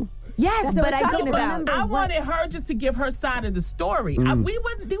at them too? Yes, but I talking don't remember. I wanted her just to give her side of the story. We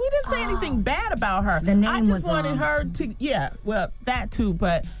didn't say anything bad about her. The name I just was wanted wrong. her to, that too.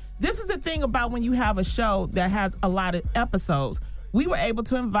 But this is the thing about when you have a show that has a lot of episodes. We were able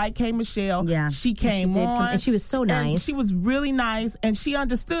to invite K. Michelle. Yeah. She came did on. and she was so nice. And she was really nice, and she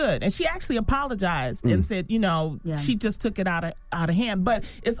understood. And she actually apologized and said, she just took it out of hand. But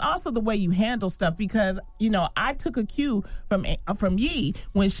it's also the way you handle stuff because, I took a cue from Yee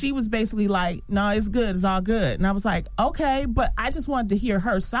when she was basically like, no, it's good. It's all good. And I was like, okay, but I just wanted to hear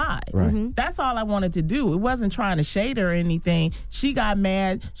her side. Right. That's all I wanted to do. It wasn't trying to shade her or anything. She got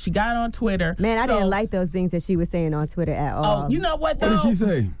mad. She got on Twitter. Man, I didn't like those things that she was saying on Twitter at all. Oh, you know what, though? What did she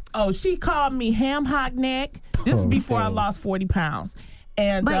say? Oh, she called me ham hock neck. This is before I lost 40 pounds.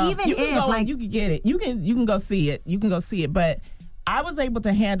 And But even you can if, go, like- you can get it. You can go see it. You can go see it. But I was able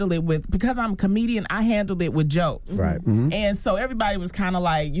to handle it because I'm a comedian, I handled it with jokes. Right. Mm-hmm. And so everybody was kind of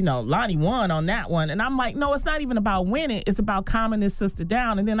like, Lonnie won on that one. And I'm like, no, it's not even about winning. It's about calming this sister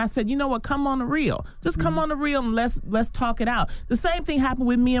down. And then I said, you know what? Come on the real. Just come on the real and let's talk it out. The same thing happened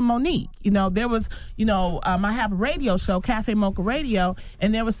with me and Monique. There was, I have a radio show, Cafe Mocha Radio,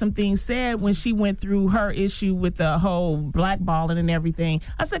 and there was some things said when she went through her issue with the whole blackballing and everything.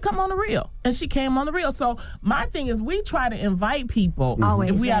 I said, come on the real. And she came on the real. So my thing is we try to invite people.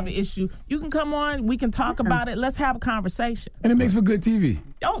 Always, if we yeah. have an issue, you can come on, we can talk about it. Let's have a conversation. And it makes for good TV.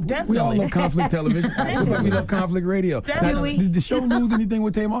 Oh, definitely. We all love conflict television. Just like we love conflict radio. Definitely. Did the show lose anything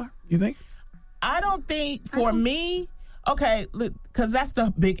with Tamar, you think? I don't think for me, okay, because that's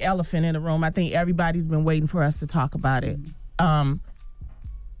the big elephant in the room. I think everybody's been waiting for us to talk about it. In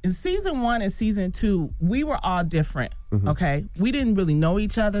season 1 and season 2, we were all different, okay? We didn't really know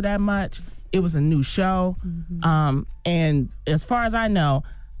each other that much. It was a new show. And as far as I know,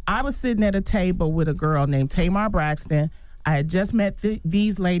 I was sitting at a table with a girl named Tamar Braxton. I had just met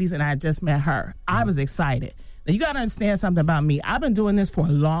these ladies, and I had just met her. I was excited. Now, you got to understand something about me. I've been doing this for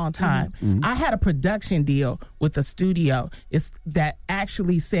a long time. I had a production deal with a studio that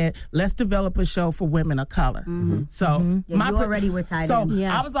actually said, let's develop a show for women of color. So Yeah, you already were tied in.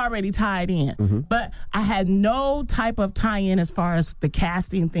 Yeah. I was already tied in. But I had no type of tie-in as far as the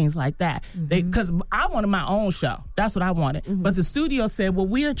casting and things like that. Because I wanted my own show. That's what I wanted. But the studio said, well,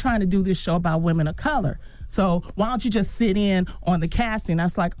 we are trying to do this show about women of color. So why don't you just sit in on the casting? I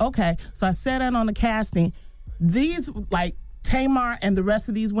was like, okay. So I sat in on the casting. These, like Tamar and the rest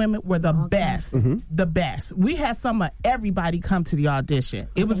of these women, were the best. The best. We had some of everybody come to the audition.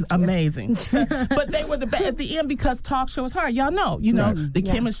 It was amazing. But they were the best at the end because talk show is hard. Y'all know, the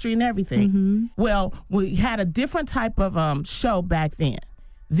chemistry and everything. Well, we had a different type of show back then.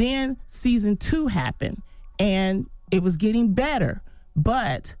 Then season 2 happened, and it was getting better.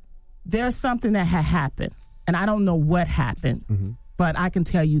 But there's something that had happened, and I don't know what happened, but I can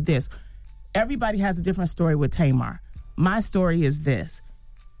tell you this. Everybody has a different story with Tamar. My story is this.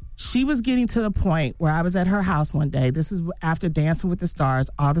 She was getting to the point where I was at her house one day. This is after Dancing with the Stars,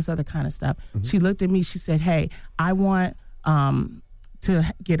 all this other kind of stuff. She looked at me. She said, hey, I want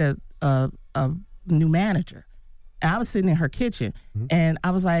to get a new manager. And I was sitting in her kitchen, and I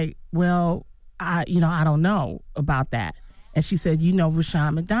was like, well, I don't know about that. And she said,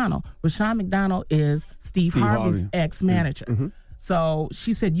 Rushion McDonald. Rushion McDonald is Steve Harvey's ex-manager. So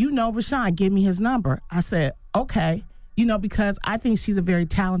she said, Rushion, give me his number. I said, okay, because I think she's a very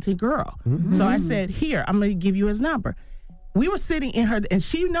talented girl. So I said, here, I'm going to give you his number. We were sitting in her, and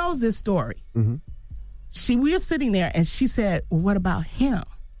she knows this story. We were sitting there, and she said, well, what about him?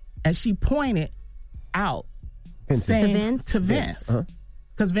 and she pointed out saying to Vince.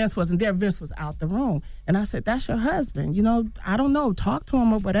 Because Vince wasn't there. Vince was out the room. And I said, that's your husband. You know, I don't know. Talk to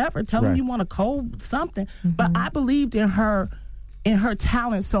him or whatever. Tell him you want to code something. But I believed in her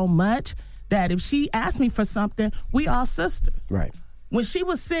talent so much that if she asked me for something, we all sisters. Right. When she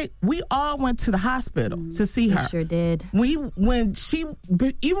was sick, we all went to the hospital to see her. Sure did. Even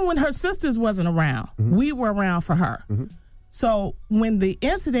when her sisters wasn't around, we were around for her. So when the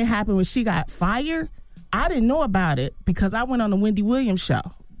incident happened, when she got fired, I didn't know about it because I went on the Wendy Williams show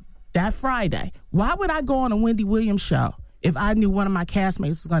that Friday. Why would I go on a Wendy Williams show if I knew one of my castmates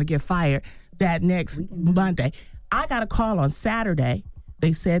was going to get fired that next Monday? I got a call on Saturday.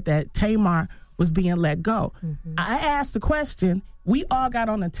 They said that Tamar was being let go. I asked the question. We all got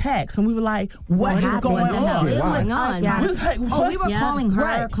on a text and we were like, what is going on? It was us. We was like, what? We were calling her.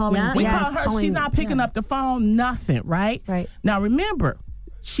 Right. Calling We called her. She's not picking up the phone. Nothing. Right. Now remember,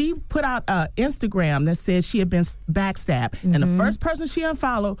 she put out an Instagram that said she had been backstabbed, and the first person she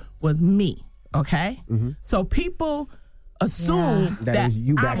unfollowed was me. Okay, so people assume that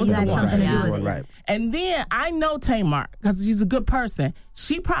you I was the one. Right. And then I know Tamar because she's a good person.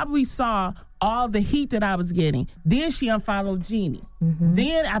 She probably saw all the heat that I was getting. Then she unfollowed Jeannie.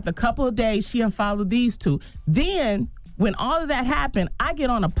 Then after a couple of days, she unfollowed these two. Then when all of that happened, I get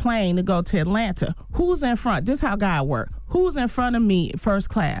on a plane to go to Atlanta. Who's in front? This is how God works. Who's in front of me first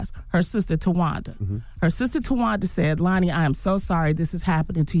class? Her sister, Tawanda. Her sister, Tawanda, said, Lonnie, I am so sorry this is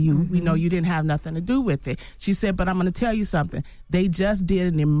happening to you. We know you didn't have nothing to do with it. She said, but I'm going to tell you something. They just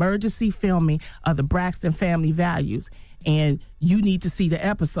did an emergency filming of the Braxton Family Values, and you need to see the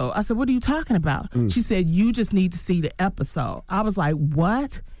episode. I said, what are you talking about? She said, you just need to see the episode. I was like,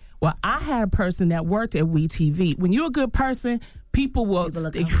 what? Well, I had a person that worked at WeTV. When you're a good person, people will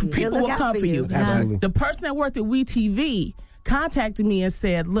come for you. The person that worked at WeTV contacted me and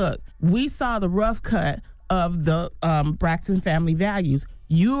said, look, we saw the rough cut of the Braxton Family Values.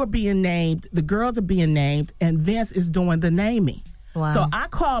 You are being named, the girls are being named, and Vince is doing the naming. Wow. So I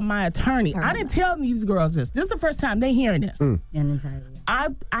called my attorney. I didn't tell these girls this. This is the first time they hearing this.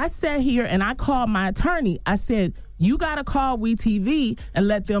 I sat here and I called my attorney. I said, you got to call WeTV and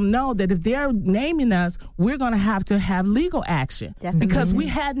let them know that if they're naming us, we're going to have legal action. Because we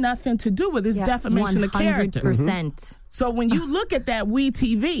had nothing to do with this defamation of character. 100%. So when you look at that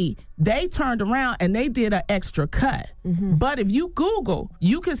WeTV, they turned around and they did an extra cut. But if you Google,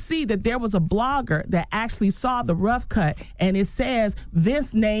 you can see that there was a blogger that actually saw the rough cut, and it says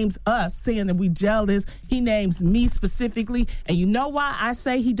Vince names us, saying that we jealous. He names me specifically. And you know why I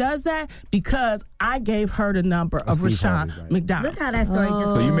say he does that? Because I gave her the number of Rashawn McDonald. Look how that story just.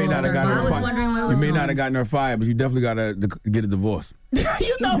 So you may not have gotten her fired. You may not have gotten her fired, but you definitely got to get a divorce.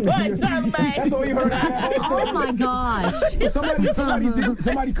 You know what, Charlamagne? That's all you heard. Oh my gosh!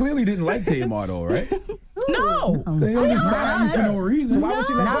 Somebody clearly didn't like Tamar, though, right? No. They don't just fire you for no reason. Why was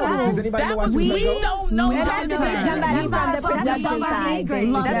she let go? Does anybody know why she was let go? We don't know. Somebody from the production side.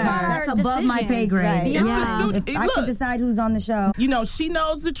 That's above my pay grade. Right. I can decide who's on the show. You know, she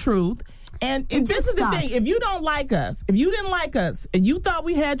knows the truth. And this is the thing. If you don't like us, if you didn't like us, and you thought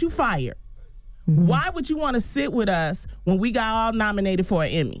we had you fired, why would you want to sit with us when we got all nominated for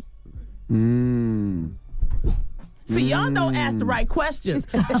an Emmy? See, y'all don't ask the right questions.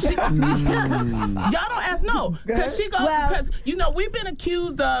 Y'all don't ask because she goes because we've been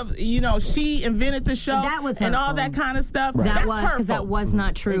accused of she invented the show and all that kind of stuff. Right. That's hurtful. Because that was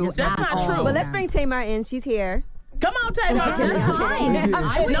not true. That's not true. Well, let's bring Tamar in. She's here. Come on, Tamar. That's fine.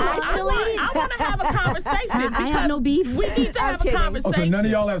 I want to have a conversation because I have no beef. We need to have a conversation. So none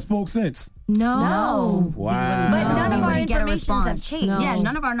of y'all have spoke since. No. Wow. But none of our information have changed. No. Yeah,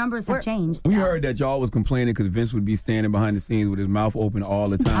 none of our numbers have changed. We heard that y'all was complaining because Vince would be standing behind the scenes with his mouth open all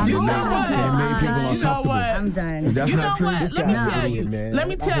the time. You know what? It made people uncomfortable. I'm done. That's you know not true. what? Let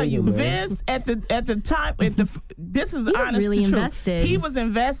me tell you. Vince at the top this is honest really truth. Invested. He was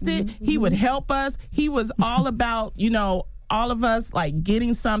invested. He would help us. He was all about all of us like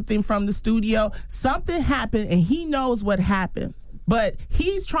getting something from the studio. Something happened, and he knows what happened. But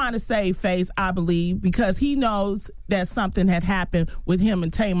he's trying to save face, I believe, because he knows that something had happened with him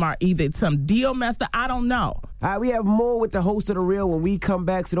and Tamar. Either some deal messed up. I don't know. All right, we have more with the host of The Real when we come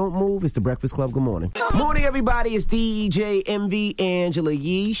back, so don't move. It's The Breakfast Club. Good morning. Morning, everybody. It's DJ MV, Angela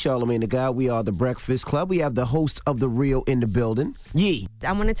Yee, Charlamagne the God. We are The Breakfast Club. We have the host of The Real in the building, Yee.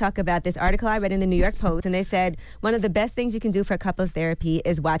 I want to talk about this article I read in the New York Post, and they said one of the best things you can do for couples therapy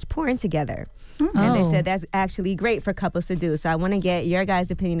is watch porn together. And they said that's actually great for couples to do. So I want to get your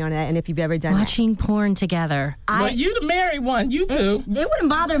guys' opinion on that, and if you've ever done watching porn together. Well, you the married one. You too. It wouldn't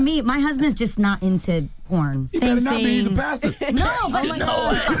bother me. My husband's just not into porn. He better not be. He's a pastor. No, but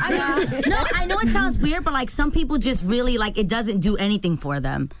I know it sounds weird, but like some people just really like it doesn't do anything for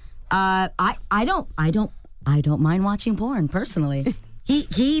them. I don't mind watching porn personally.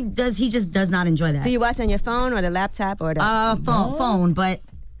 He just does not enjoy that. Do you watch on your phone or the laptop or the phone? But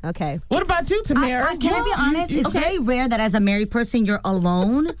okay. What about you, Tamara? Can I be honest? It's very rare that as a married person you're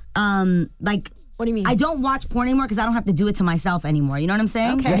alone. What do you mean? I don't watch porn anymore because I don't have to do it to myself anymore. You know what I'm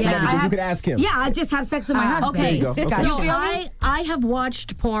saying? Okay. You could ask him. Yeah, I just have sex with my husband. Okay. There you go. So I have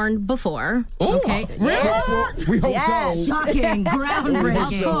watched porn before. Ooh, okay. really? We hope so. Shocking,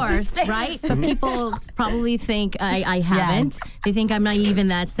 groundbreaking. Of course, right? But people probably think I haven't. They think I'm naive in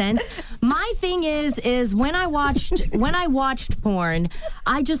that sense. My thing is when I watched porn,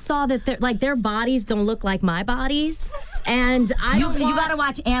 I just saw that their bodies don't look like my bodies. And you gotta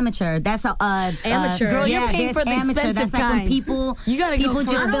watch amateur. That's amateur. Girl, you're paying for the amateur. expensive That's like when kind. people You gotta people go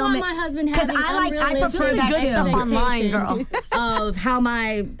just I don't film want it. my husband having I prefer that good too. stuff online, girl. Of how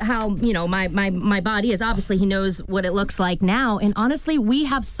my body is. Obviously, he knows what it looks like now. And honestly, we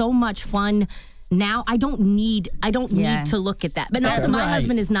have so much fun. Now I don't need to look at that. But That's also, my right.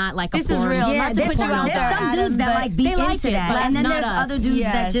 husband is not like This a is porn. real. Yeah, Not to there's put you out there, some Adam, dudes that but like be they like into it, that, but and then not there's us. other dudes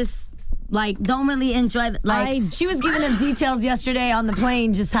that Yes. just like don't really enjoy. She was giving him details yesterday on the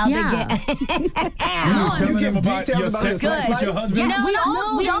plane, just how Yeah. they get. You was telling them about your sex life with your husband? Yeah, we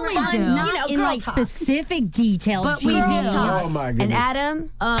always do. Not in like specific detail, But we do. Oh my goodness. And Adam,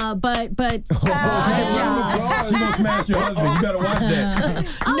 but She gonna smash your husband. You better watch that.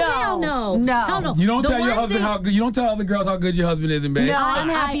 hell no. You don't The tell your one husband thing- you don't tell other girls how good your husband is in bed. no, I'm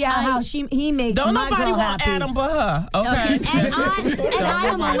happy at how he makes Don't my nobody girl want happy. Adam but her. Okay. And I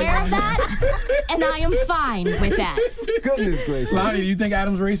am aware of that, and I am fine with that. Goodness gracious. Lonnie, do you think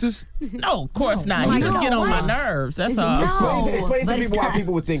Adam's racist? No, of course not. He just get on my nerves. That's all. Explain but to it's people why not.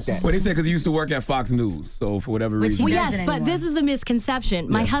 people would think that. Well, they said because he used to work at Fox News, so for whatever reason. Well, doesn't yes, but anymore. this is the misconception.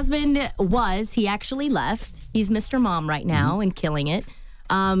 My husband he actually left. He's Mr. Mom right now and killing it.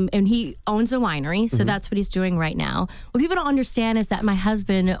 And he owns a winery, so that's what he's doing right now. What people don't understand is that my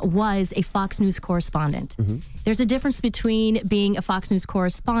husband was a Fox News correspondent. There's a difference between being a Fox News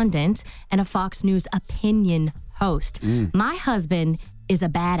correspondent and a Fox News opinion host. My husband is a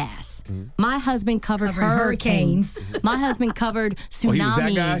badass. My husband covered hurricanes. My husband covered Oh, he was that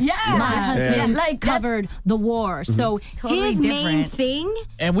tsunamis. guy? Yeah. My husband covered the war. So Totally his main different. thing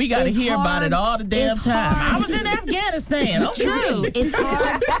And we got to is hear about it hard- all the damn is time. hard. I was in Afghanistan. Okay. True. It's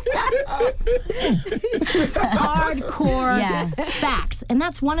hardcore facts. And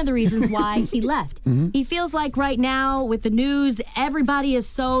that's one of the reasons why he left. He feels like right now with the news, everybody is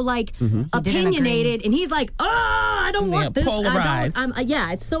so like opinionated. And he's like, I don't want this. Polarized.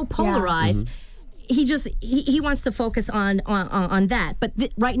 It's so polarized. He wants to focus on that. But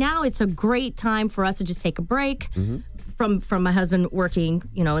right now, it's a great time for us to just take a break from my husband working,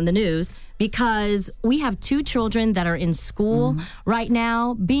 in the news, because we have 2 children that are in school right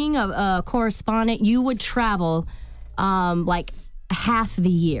now. Being a correspondent, you would travel like half the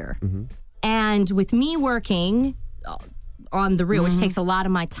year. And with me working on the reel, which takes a lot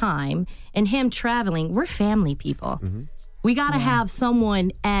of my time, and him traveling, we're family people. We got to have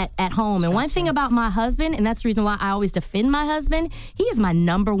someone at home. And one thing about my husband, and that's the reason why I always defend my husband, he is my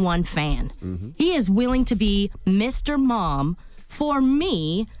number one fan. He is willing to be Mr. Mom for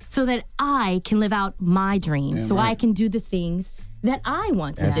me so that I can live out my dreams, so I can do the things that I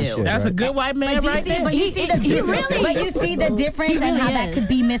want to do. That's a good white man right there. But you see the difference and how that could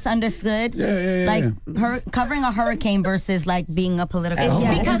be misunderstood. Like covering a hurricane versus like being a political.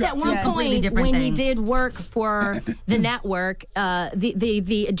 Because at one point really when he did work for the network,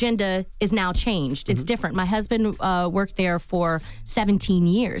 the agenda is now changed. It's different. My husband worked there for 17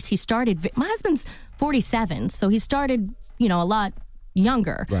 years. My husband's 47, so he started, a lot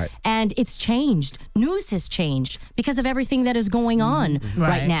younger. Right. And it's changed. News has changed because of everything that is going on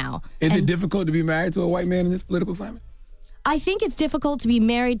right now. Is it difficult to be married to a white man in this political climate? I think it's difficult to be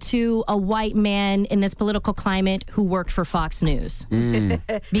married to a white man in this political climate who worked for Fox News.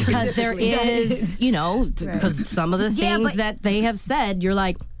 Because there is, because some of the things that they have said, you're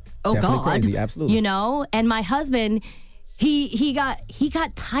like, oh Definitely God. crazy, absolutely. And my husband, he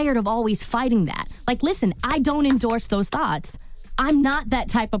got tired of always fighting that. Like, listen, I don't endorse those thoughts. I'm not that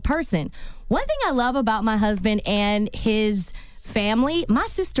type of person. One thing I love about my husband and his family, my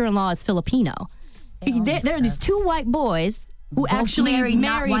sister-in-law is Filipino. There are these 2 white boys who Both actually married,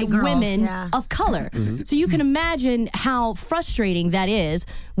 not white girls. women Yeah. of color. Mm-hmm. So you can imagine how frustrating that is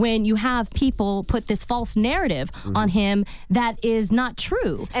when you have people put this false narrative Mm-hmm. on him that is not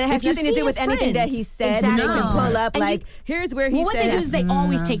true. And it has If you nothing to see do with his anything that friends- he said. And they can pull up, And like, here's where he well, what said they do it. is they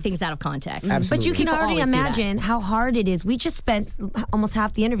always take things out of context. But you can People already always do that. imagine how hard it is. We just spent almost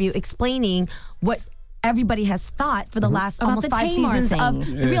half the interview explaining what everybody has thought for the last About almost the 5 Tamar seasons thing. of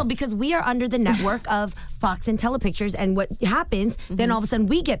Yeah. The Real, because we are under the network of Fox and Telepictures, and what happens, then all of a sudden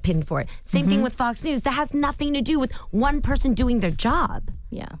we get pinned for it. Same thing with Fox News. That has nothing to do with one person doing their job.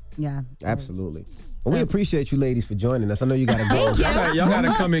 Yeah. Yeah. Absolutely. Well, we appreciate you ladies for joining us. I know you got to go. Y'all gotta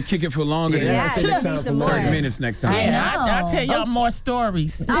come and kick it for longer than Yeah, that. next time for 30 more. minutes next time. Yeah, I'll tell y'all more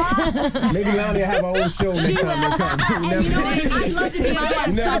stories. Maybe Lonnie will have our own show next time they come. And you know what? I'd love to be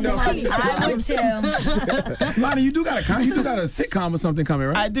on that I would too. Lonnie, you do got a sitcom or something coming,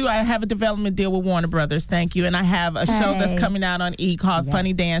 right? I do. I have a development deal with Warner Brothers. Thank you. And I have a show that's coming out on E! called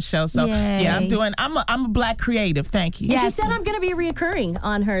Funny Dance Show. So yeah, I'm a black creative. Thank you. And she said I'm going to be reoccurring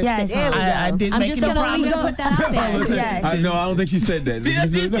on her Yes. sitcom. There we go. I did I'm make just you a going to promise. put that out there. Yes. I don't think she said that. I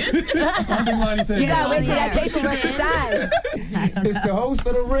don't think Lonnie said You that. gotta wait till that paperwork is signed. It's the host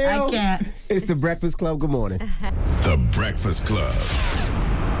of The Real. I can't. It's The Breakfast Club. Good morning. The Breakfast Club.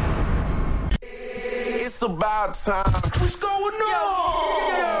 It's about time. What's going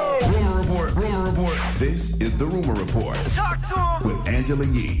on? Rumor report. This is The Rumor Report Talk to him. with Angela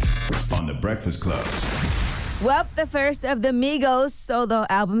Yee on The Breakfast Club. Well, the first of the Migos solo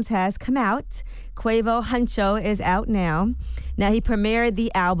albums has come out. Quavo Huncho is out now. Now, he premiered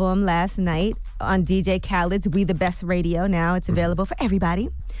the album last night on DJ Khaled's We the Best Radio. Now it's available for everybody.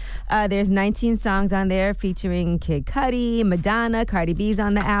 There's 19 songs on there featuring Kid Cudi, Madonna, Cardi B's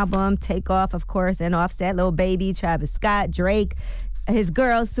on the album, Takeoff, of course, and Offset, Lil Baby, Travis Scott, Drake, his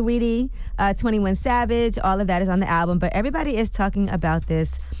girl, Sweetie, 21 Savage. All of that is on the album. But everybody is talking about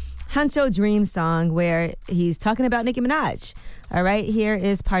this Huncho Dream song where he's talking about Nicki Minaj. All right, here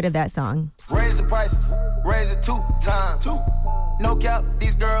is part of that song. Raise the prices, raise it 2 times. No cap,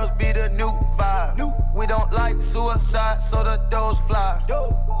 these girls be the new vibe. We don't like suicide, so the doors fly.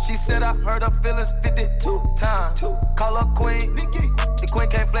 She said I heard her feelings 52 times. Call her queen, the queen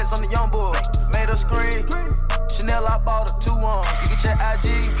can't flex on the young boy. Made her scream. Chanel, I bought her 2 on. You can check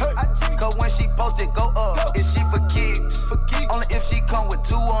IG, cause when she post it, go up. Is she for keeps? Only if she come with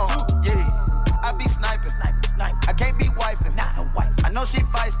 2 on. Yeah, I be sniping. I can't be wifing. I know she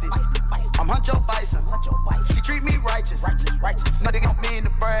feisty. I'm Huncho Bison. She treat me righteous. Nothing on me in the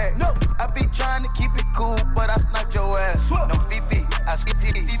brag. No, I be trying to keep it cool, but I sniped your ass. No Fifi, I skip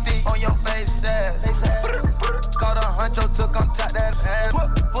Fifi on your face ass. Caught a Huncho, took on top that ass.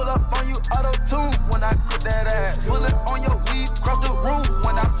 Pull up on you auto-tune when I grip that ass. Pull it on your weed, cross the roof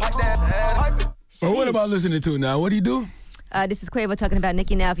when I pipe that ass. Well, what about listening to it now? What do you do? This is Quavo talking about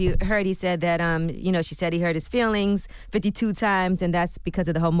Nicki. Now, if you heard, he said that, she said he hurt his feelings 52 times, and that's because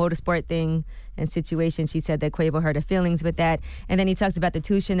of the whole motorsport thing and situation. She said that Quavo hurt her feelings with that. And then he talks about the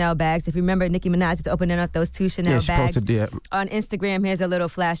 2 Chanel bags. If you remember, Nicki Minaj is opening up those 2 Chanel she bags posted that. on Instagram. Here's a little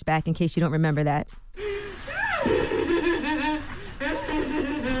flashback in case you don't remember that.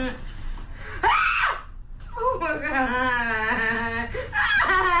 Oh my God.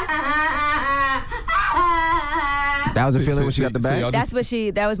 That was the feeling when she got the bag?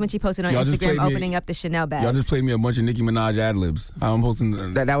 That was when she posted on Y'all just Instagram played me- opening up the Chanel bags. Y'all just played me a bunch of Nicki Minaj ad-libs. I'm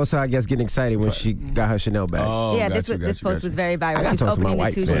posting... That was her, I guess, getting excited when she got her Chanel bag. Oh, Yeah, this post was very viral. I gotta She's talk to my opening the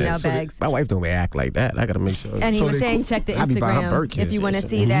wife, 2 man. Chanel So bags. my wife don't act like that. I gotta make sure. And he was saying, check the I be buying her Instagram Birkins if you want to and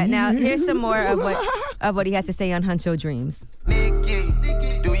see shit. that. Now, here's some more of what he had to say on Huncho Dreams. Nikki,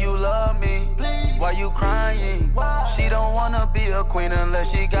 do you love me? Why you crying? She don't wanna be a queen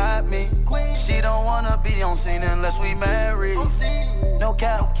unless she got me. She don't wanna be on scene unless we married. No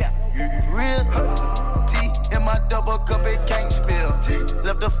cap, real tea in my double cup, it can't spill.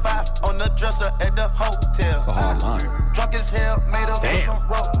 Left the 5 on the dresser at the hotel. a hard line. Drunk as hell, made a wish from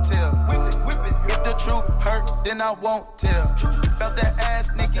Rotel. If the truth hurt, then I won't tell. Bounce that ass,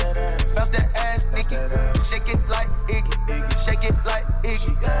 Nikki. Bounce that ass, Nikki. Shake it like Iggy. Shake it like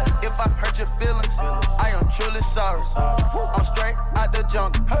Iggy. If I hurt your feelings, I am truly sorry. I'm straight out the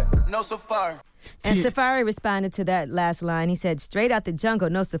jungle. No safari. And Safari responded to that last line. He said, straight out the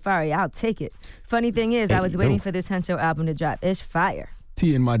jungle, no Safari, I'll take it. Funny thing is, I was waiting for this Huncho album to drop. It's fire.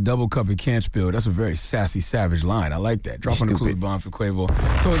 Tea in my double cup, it can't spill. That's a very sassy, savage line. I like that. Dropping the clue bomb for Quavo.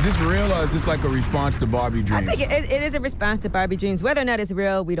 So is this real or is this like a response to Barbie Dreams? I think it is a response to Barbie Dreams. Whether or not it's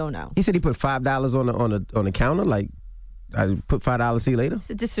real, we don't know. He said he put $5 on the counter. Like, I put $5. See you later.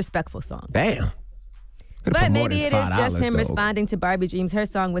 It's a disrespectful song. Damn. Could've But put more maybe it than is just $5 him though. responding to Barbie Dreams. Her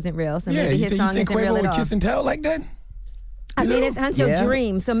song wasn't real, so Yeah, maybe you his think song isn't Quavo real at would all. kiss and tell like that? I mean, it's Huncho Yeah.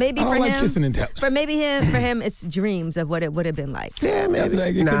 dreams. So maybe I for don't like him, kissing and telling. for him, it's dreams of what it would have been like. Yeah, That's maybe.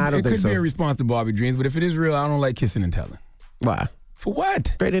 like, it Nah, I could, don't it think could so. be a response to Barbie dreams, but if it is real, I don't like kissing and telling. Why? For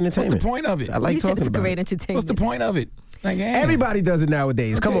what? Great entertainment. What's the point of it? I like You said talking it's about great it. entertainment. What's the point of it? Like, yeah. Everybody does it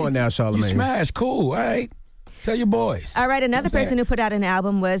nowadays. Come Okay. on now, You Charlamagne. smash, cool, all right. Tell your boys. All right, another What's that? person who put out an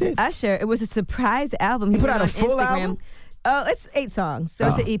album was Usher. It was a surprise album. He put went out a on full Instagram. album? Oh, it's 8 songs, so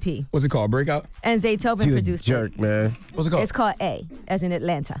it's an EP. What's it called? Breakout? And Zaytoven You a produced jerk, man. What's it called? It's called A, as in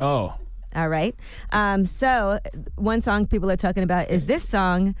Atlanta. Oh. All right. So one song people are talking about is this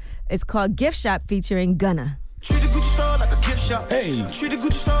song. It's called Gift Shop featuring Gunna. Treat a Gucci store like a gift shop. Hey. Treat a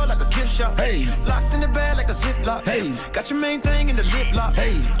Gucci store like a gift shop. Hey. Locked in the bag like a ziplock. Hey. Got your main thing in the lip lock.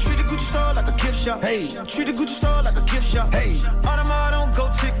 Hey. Treat a Gucci store like a gift shop. Hey. Treat a Gucci store like a gift shop. Hey. Audemars don't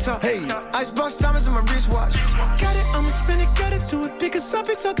go TikTok. Hey. Icebox diamonds in my wristwatch. Got it, I'ma spin it, gotta do it because I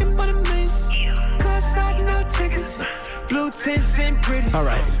be talking about the mains. Cause I know tickets. Blue tints ain't pretty. All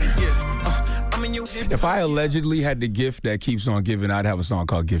right. Yeah. I'm in your shit. If I allegedly had the gift that keeps on giving, I'd have a song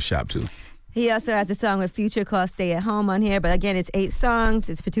called Gift Shop too. He also has a song with Future called Stay at Home on here. But again, it's 8 songs.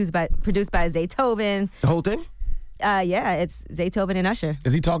 It's produced by Zaytoven. The whole thing? Yeah, it's Zaytoven and Usher.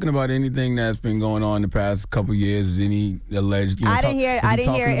 Is he talking about anything that's been going on the past couple years? Is any alleged? I didn't hear it. Is he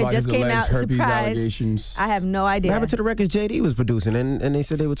talking It about just his came alleged out herpes surprise. allegations? I have no What idea. happened to the records JD was producing? And they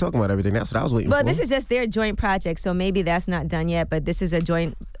said they were talking about everything. That's what I was waiting Well, for. this is just their joint project, so maybe that's not done yet. But this is a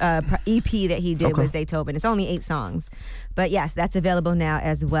joint EP that he did Okay. with Zaytoven. It's only 8 songs, but yes, that's available now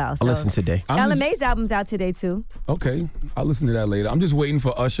as well. So I'll listen today. Ella May's album's out today too. Okay, I'll listen to that later. I'm just waiting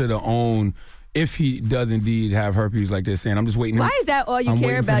for Usher to own, if he does indeed have herpes like they're saying. I'm just waiting. Why is that all you I'm care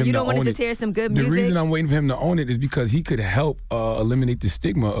waiting for about? him You to don't want to own just it. hear some good The music? reason I'm waiting for him to own it is because he could help eliminate the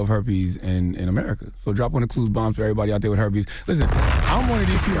stigma of herpes in America. So drop on the clues bombs for everybody out there with herpes. Listen, I'm one of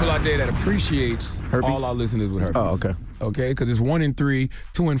these people out there that appreciates Herpes? all our listeners with herpes. Oh, okay. Okay, because it's 1 in 3,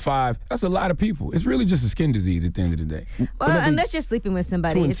 2 in 5. That's a lot of people. It's really just a skin disease at the end of the day. Well, unless you're sleeping with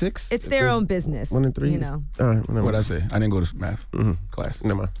somebody, 2 in it's, 6? it's their own business. 1 in 3? You know. All right. Whatever. What'd I say? I didn't go to math class.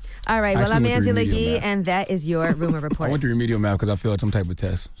 Never mind. All right. Well, Actually I'm went to Angela remedial Yee, math. and that is your rumor I report. went to remedial math because I failed some type of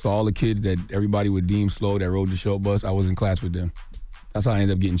test. So all the kids that everybody would deem slow that rode the short bus, I was in class with them. That's how I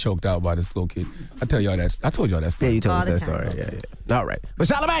ended up getting choked out by this little kid. I told y'all that Yeah, story. you told All us the that time. story. Yeah. All right. But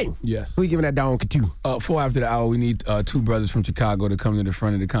Charlamagne, Yes. who you giving that down to? 4 after the hour, we need 2 brothers from Chicago to come to the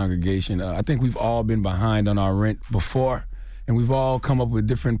front of the congregation. I think we've all been behind on our rent before, and we've all come up with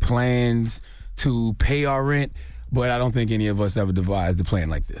different plans to pay our rent, but I don't think any of us ever devised a plan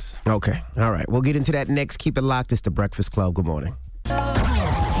like this. Okay. All right. We'll get into that next. Keep it locked. It's the Breakfast Club. Good morning. I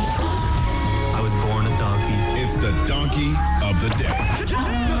was born a donkey. It's the donkey of the day.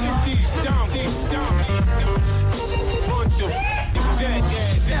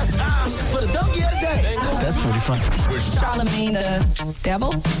 For the donkey of the day. That's pretty funny. Charlamagne the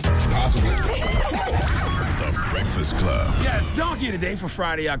devil. Possibly. The Breakfast Club. Yes, Donkey of the Day for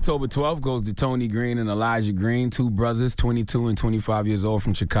Friday, October 12th goes to Tony Green and Elijah Green, 2 brothers, 22 and 25 years old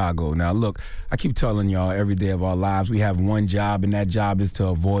from Chicago. Now, look, I keep telling y'all every day of our lives we have one job, and that job is to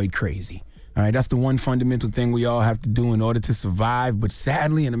avoid crazy. All right, that's the one fundamental thing we all have to do in order to survive. But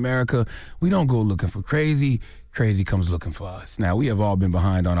sadly, in America, we don't go looking for crazy. Crazy comes looking for us. Now, we have all been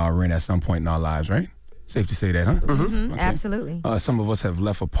behind on our rent at some point in our lives, right? Safe to say that, huh? Mm-hmm. Okay. Absolutely. Some of us have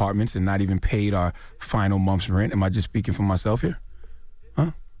left apartments and not even paid our final month's rent. Am I just speaking for myself here?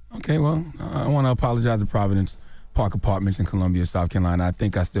 Huh? Okay, well, I want to apologize to Providence Park Apartments in Columbia, South Carolina. I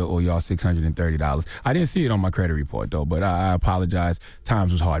think I still owe y'all $630. I didn't see it on my credit report, though, but I apologize.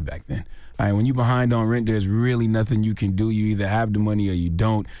 Times was hard back then. All right, when you behind on rent, there's really nothing you can do. You either have the money or you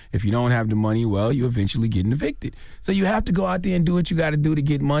don't. If you don't have the money, well, you eventually get evicted. So you have to go out there and do what you got to do to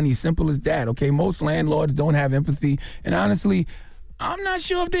get money. Simple as that, okay? Most landlords don't have empathy. And honestly, I'm not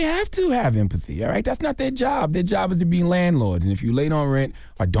sure if they have to have empathy, all right? That's not their job. Their job is to be landlords. And if you late on rent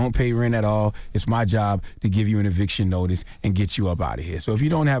or don't pay rent at all, it's my job to give you an eviction notice and get you up out of here. So if you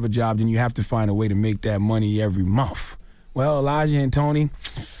don't have a job, then you have to find a way to make that money every month. Well, Elijah and Tony,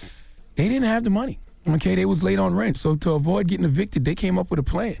 they didn't have the money, okay? They was late on rent. So to avoid getting evicted, they came up with a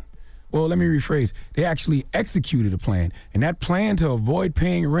plan. Well, let me rephrase. They actually executed a plan. And that plan to avoid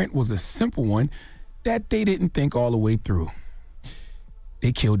paying rent was a simple one that they didn't think all the way through.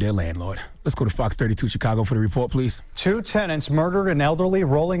 They killed their landlord. Let's go to Fox 32 Chicago for the report, please. 2 tenants murdered an elderly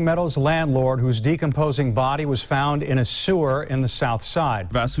Rolling Meadows landlord whose decomposing body was found in a sewer in the South Side.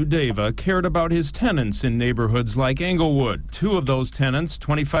 Vasudeva cared about his tenants in neighborhoods like Englewood. 2 of those tenants,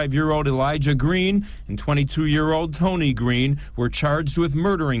 25-year-old Elijah Green and 22-year-old Tony Green, were charged with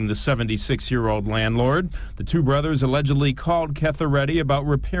murdering the 76-year-old landlord. The 2 brothers allegedly called Kethareddy about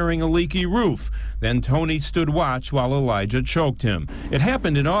repairing a leaky roof. Then Tony stood watch while Elijah choked him. It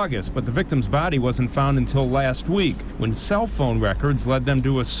happened in August, but the victim's body wasn't found until last week, when cell phone records led them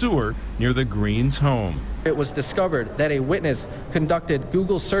to a sewer near the Greens' home. It was discovered that a witness conducted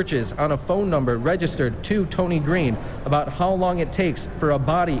Google searches on a phone number registered to Tony Green about how long it takes for a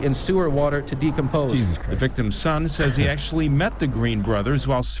body in sewer water to decompose. The victim's son says he actually met the Green brothers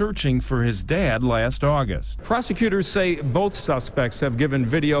while searching for his dad last August. Prosecutors say both suspects have given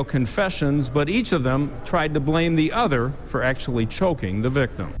video confessions, but each of them tried to blame the other for actually choking the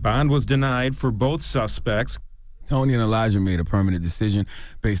victim. Bond was denied for both suspects. Tony and Elijah made a permanent decision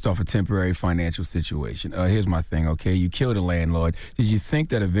based off a temporary financial situation. Here's my thing, okay? You killed a landlord. Did you think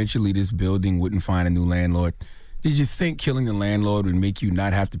that eventually this building wouldn't find a new landlord? Did you think killing the landlord would make you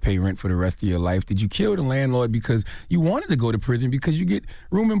not have to pay rent for the rest of your life? Did you kill the landlord because you wanted to go to prison because you get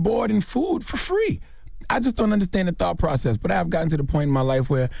room and board and food for free? I just don't understand the thought process, but I've gotten to the point in my life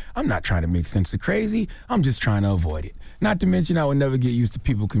where I'm not trying to make sense of crazy. I'm just trying to avoid it. Not to mention, I would never get used to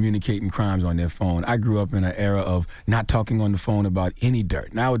people communicating crimes on their phone. I grew up in an era of not talking on the phone about any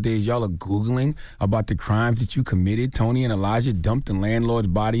dirt. Nowadays, y'all are Googling about the crimes that you committed. Tony and Elijah dumped the landlord's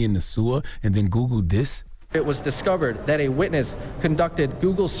body in the sewer and then Googled this. It was discovered that a witness conducted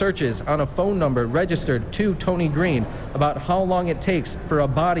Google searches on a phone number registered to Tony Green about how long it takes for a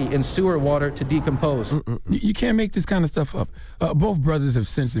body in sewer water to decompose. You can't make this kind of stuff up. Both brothers have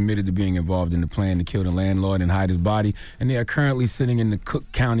since admitted to being involved in the plan to kill the landlord and hide his body, and they are currently sitting in the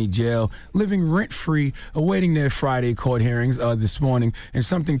Cook County Jail, living rent-free, awaiting their Friday court hearings this morning, and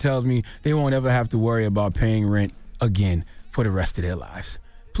something tells me they won't ever have to worry about paying rent again for the rest of their lives.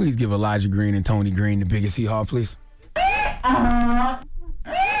 Please give Elijah Green and Tony Green the biggest hee-haw, please.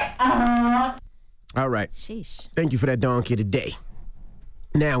 All right. Sheesh. Thank you for that donkey today.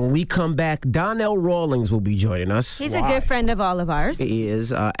 Now, when we come back, Donnell Rawlings will be joining us. He's a good friend of all of ours. He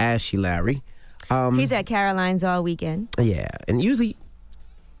is, Ashy Larry. He's at Caroline's all weekend. Yeah, and usually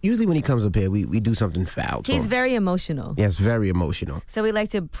when he comes up here, we do something foul. He's very emotional. Yes, very emotional. So we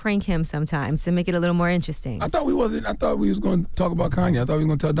like to prank him sometimes to make it a little more interesting. I thought we was going to talk about Kanye. I thought we were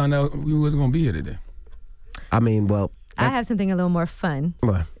going to tell Donnell we wasn't going to be here today. I mean, well... I have something a little more fun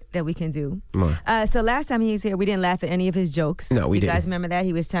that we can do. So last time he was here, we didn't laugh at any of his jokes. No, we didn't. You guys remember that?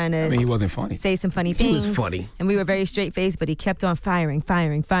 He was trying to... I mean, he wasn't funny. Say some funny things. He was funny. And we were very straight-faced, but he kept on firing,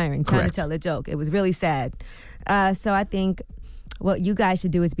 trying to tell a joke. It was really sad. So I think... what you guys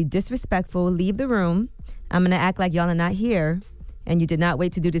should do is be disrespectful, leave the room. I'm going to act like y'all are not here, and you did not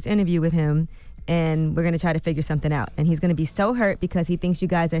wait to do this interview with him, and we're going to try to figure something out. And he's going to be so hurt because he thinks you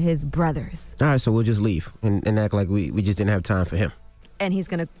guys are his brothers. All right, so we'll just leave and act like we just didn't have time for him. And he's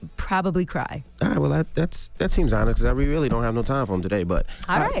going to probably cry. All right, well, that seems honest because we really don't have no time for him today. But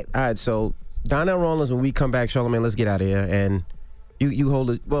All right, so Donnell Rawlings, when we come back, Charlamagne, let's get out of here. And you hold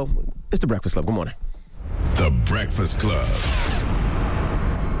it. Well, it's The Breakfast Club. Good morning. The Breakfast Club.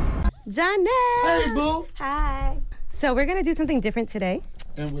 Donnell. Hey, boo. Hi. So we're going to do something different today.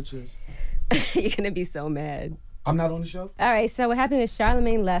 And which is? You're going to be so mad. I'm not on the show? All right, so what happened is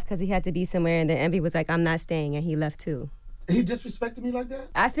Charlamagne left because he had to be somewhere, and then Envy was like, I'm not staying, and he left too. He disrespected me like that?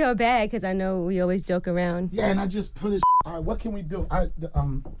 I feel bad because I know we always joke around. Yeah, and I just put his all right, what can we do? I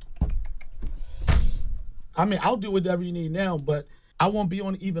mean, I'll do whatever you need now, but I won't be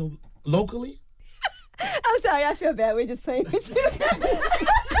on even locally. I'm sorry, I feel bad. We're just playing with you.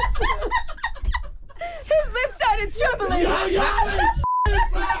 His lips started trembling.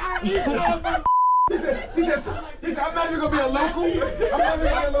 He said, I'm not even going to be a local. I'm not even going to be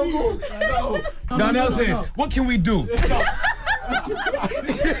a local. No. Donnell said, what can we do?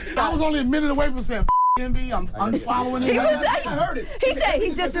 I was only a minute away from saying, Envy, I'm unfollowing him. I heard it. He said he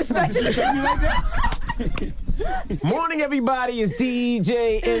disrespected me. Morning, everybody. It's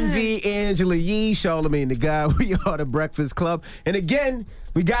DJ Envy, Angela Yee, Charlamagne the Guy. We are The Breakfast Club. And again,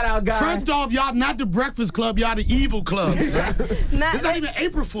 we got our guy. First off, y'all not The Breakfast Club. Y'all the evil club. This ain't even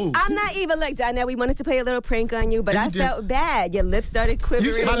April Fool's. I'm not evil like Donnell. We wanted to play a little prank on you, but I felt bad. Your lips started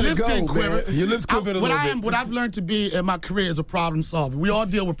quivering. My lips didn't quiver. Your lips quivered a little bit. What I've learned to be in my career is a problem solver. We all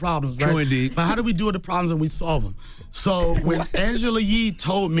deal with problems, right? True indeed. But how do we deal with the problems and we solve them? So when Angela Yee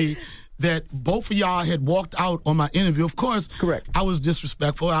told me that both of y'all had walked out on my interview. Of course, correct. I was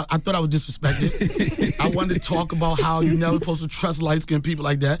disrespectful. I thought I was disrespected. I wanted to talk about how you're never supposed to trust light-skinned people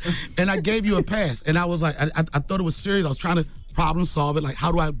like that. And I gave you a pass. And I was like, I thought it was serious. I was trying to problem solve it. Like,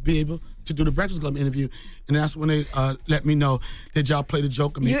 how do I be able to do the Breakfast Club interview? And that's when they let me know that y'all played a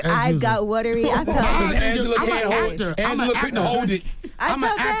joke of me. Your eyes got watery. I felt Angela can't hold it. Angela couldn't hold it. I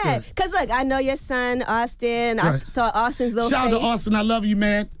felt bad. Because, look, I know your son, Austin. I saw Austin's little Shout face. out to Austin. I love you,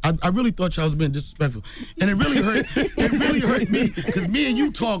 man. I really thought y'all was being disrespectful. And it really hurt. It really hurt me because me and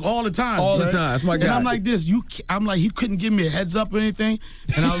you talk all the time. All the right? time. That's my guy. And I'm like this. I'm like, he couldn't give me a heads up or anything.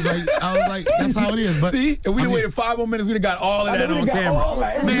 And I was like, that's how it is. But see, if we'd have waited 5 more minutes, we'd have got all of that on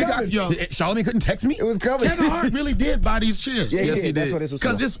camera. Man, Charlamagne couldn't text me? It was coming. Kevin Hart really did buy these chairs. Yeah, yes, he did. That's what this was for.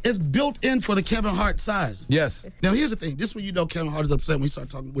 Because it's built in for the Kevin Hart size. Yes. Now, here's the thing. This is when you know Kevin Hart is upset when he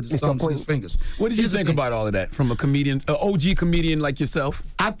starts talking with his thumbs and his fingers. What did you think about all of that from a comedian, an OG comedian like yourself?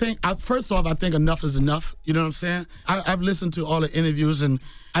 I think, first off, I think enough is enough. You know what I'm saying? I've listened to all the interviews, and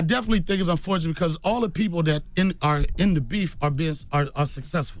I definitely think it's unfortunate because all the people that are in the beef are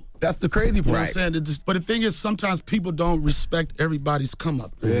successful. That's the crazy part. You know what I'm saying? But the thing is, sometimes people don't respect everybody's come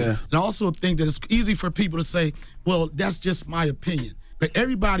up. Yeah. And I also think that it's easy for people to say, well, that's just my opinion. But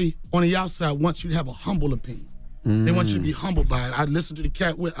everybody on the outside wants you to have a humble opinion. They want you to be humbled by it. I listened to the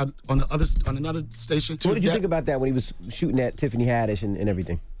Cat on another station. What did you think about that when he was shooting at Tiffany Haddish and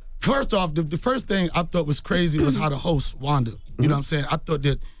everything? First off, the first thing I thought was crazy was how the host, Wanda, you know what I'm saying? I thought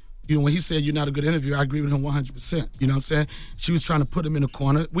that, when he said you're not a good interviewer, I agree with him 100%. You know what I'm saying? She was trying to put him in a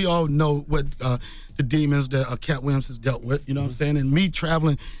corner. We all know what the demons that Cat Williams has dealt with, you know what I'm saying? And me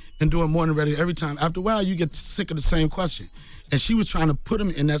traveling and doing morning radio every time, after a while, you get sick of the same question. And she was trying to put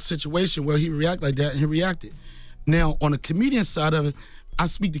him in that situation where he reacted like that, and he reacted. Now, on the comedian side of it, I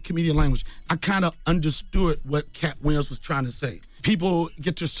speak the comedian language. I kind of understood what Cat Williams was trying to say. People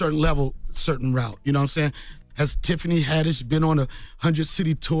get to a certain level, certain route. You know what I'm saying? Has Tiffany Haddish been on a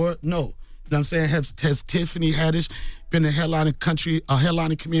 100-city tour? No. You know what I'm saying? Has Tiffany Haddish been a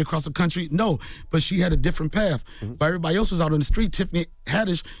headlining comedian across the country? No. But she had a different path. While everybody else was out on the street, Tiffany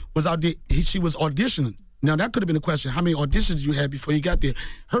Haddish was out there. She was auditioning. Now, that could have been a question. How many auditions you had before you got there?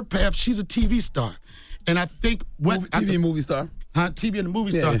 Her path, she's a TV star. And I think TV and movie star. TV and the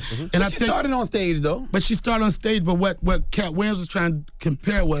movie star. And she started on stage though. But she started on stage. But what Cat Williams was trying to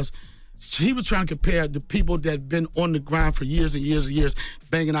compare was, he was trying to compare the people that been on the grind for years and years and years,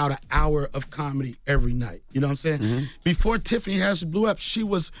 banging out an hour of comedy every night. You know what I'm saying? Before Tiffany Haddish blew up, she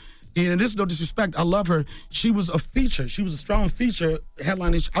was. And this is no disrespect, I love her. She was a feature. She was a strong feature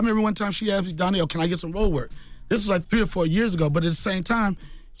headlining. I remember one time she asked me, Donnell, can I get some road work? This was like 3 or 4 years ago. But at the same time,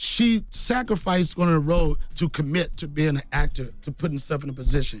 she sacrificed on the road to commit to being an actor, to putting herself in a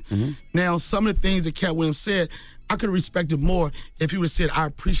position. Now, some of the things that Cat Williams said, I could have respected more if he would have said, I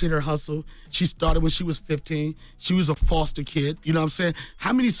appreciate her hustle. She started when she was 15. She was a foster kid. You know what I'm saying?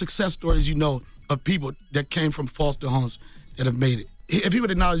 How many success stories you know of people that came from foster homes that have made it? If he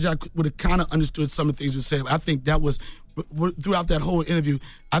would acknowledge, I would have kind of understood some of the things he said. I think that was, throughout that whole interview,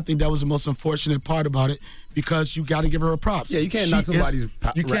 I think that was the most unfortunate part about it, because you got to give her a props. Yeah, you can't knock somebody's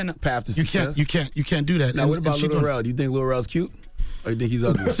path to success. You can't do that. Now, what about Lil Rel? Do you think Lil Rel's cute? Or you think he's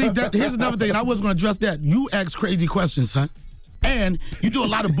ugly? See, here's another thing, and I wasn't going to address that. You ask crazy questions, son. And you do a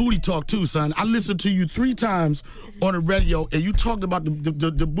lot of booty talk, too, son. I listened to you 3 times on the radio, and you talked about the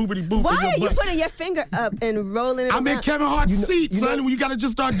boobity boop. Why are you putting your finger up and rolling it I'm in Kevin Hart's seat, son. You got to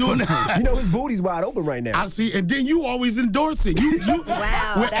just start doing that. You know his booty's wide open right now. I see, and then you always endorse it.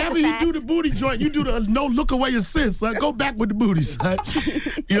 Wow, whenever you do the booty joint, you do the no look away assist, son. Go back with the booty, son.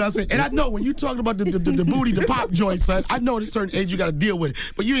 You know what I'm saying? And I know when you talking about the booty, the pop joint, son, I know at a certain age you got to deal with it,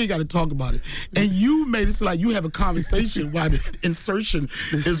 but you ain't got to talk about it. And you made it so like you have a conversation while the insertion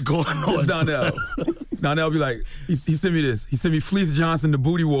is going on. Donnell be like, he sent me this. He sent me Fleece Johnson, the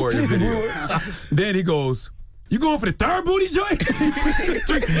Booty Warrior video. Then he goes, you going for the 3rd booty joint?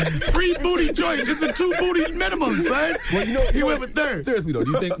 3 booty joints. It's a 2 booty minimum, son. Well, he went with 3rd. Seriously though,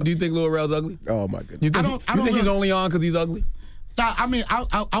 do you think Lil Rel's ugly? Oh my goodness. You think he's only on because he's ugly? I mean,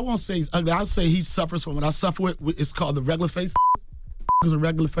 I won't say he's ugly. I'll say he suffers from what I suffer with. It's called the regular face. It's a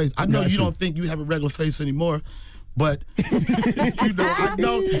regular face. I know you don't think you have a regular face anymore. But, I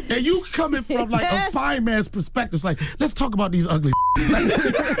know, and you coming from like a fine man's perspective, it's like, let's talk about these ugly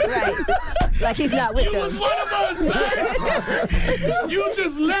Right. Like he's not with You them. was one of us, son. You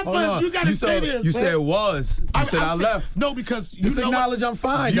just left us. You got to stay there. You said was. You said I left. No, because you acknowledge I'm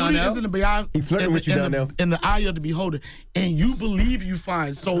fine, Beauty Donnell. is in the beyond. He flirting with you, Donnell. In the eye of the beholder, and you believe you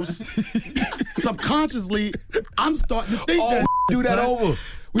fine. So subconsciously, I'm starting to think that. do that over.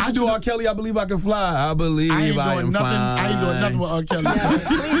 We should do R. Kelly, I Believe I Can Fly. I believe I am fine. I ain't doing nothing with R. Kelly.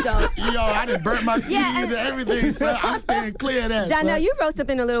 Please don't. Yo, I done burnt my CDs and everything, so I'm staying clear of that. Donnell, son. you wrote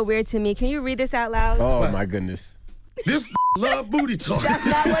something a little weird to me. Can you read this out loud? Oh, my goodness. This love booty talk. That's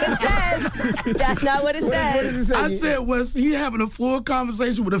not what it says. That's not what it says. I said, was he having a full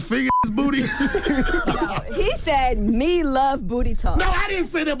conversation with a finger in his booty? He said, me love booty talk. No, I didn't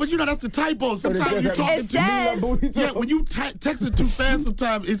say that, but you know that's a typo. Sometimes you're talking to me. Yeah, when you text it too fast,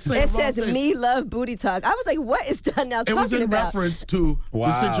 sometimes it says me love booty talk. I was like, what is Donnell talking about? It was in reference to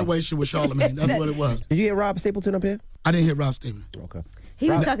the situation with Charlamagne. That's what it was. Did you hear Rob Stapleton up here? I didn't hear Rob Stapleton. Okay. He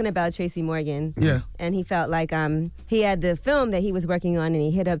was talking about Tracy Morgan. Yeah. And he felt like he had the film that he was working on, and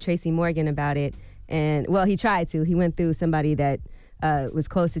he hit up Tracy Morgan about it. And, well, he tried to. He went through somebody that was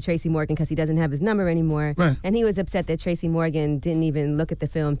close to Tracy Morgan because he doesn't have his number anymore. Right. And he was upset that Tracy Morgan didn't even look at the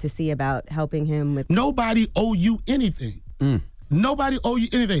film to see about helping him with... Nobody owe you anything. Nobody owe you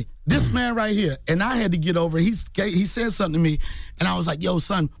anything. This man right here, and I had to get over it. He said something to me, and I was like, yo,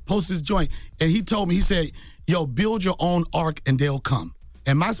 son, post this joint. And he told me, he said, yo, build your own ark and they'll come.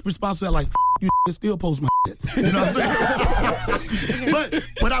 And my response to that, like, you still post my shit. You know what I'm saying? But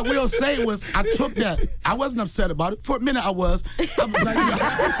what I will say was, I took that. I wasn't upset about it. For a minute, I was. I'm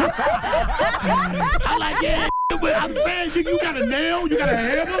like, yeah, but I'm saying, you got a nail, you got a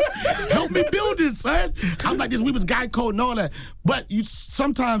hammer, help me build this, son. I'm like this. We was guy code and all that. But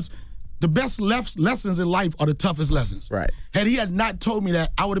sometimes the best lessons in life are the toughest lessons. Right. Had he had not told me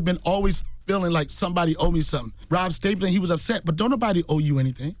that, I would have been always feeling like somebody owed me something. Rob Stapleton, he was upset, but don't nobody owe you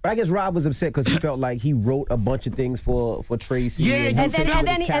anything. I guess Rob was upset because he felt like he wrote a bunch of things for Tracy. Yeah, and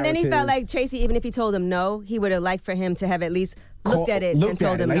then he felt like Tracy, even if he told him no, he would have liked for him to have at least looked at it and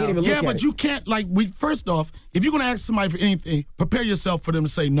told him no. Yeah, but you can't, first off, if you're going to ask somebody for anything, prepare yourself for them to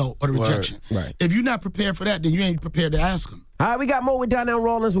say no or the rejection. Right. If you're not prepared for that, then you ain't prepared to ask them. All right, we got more with Donnell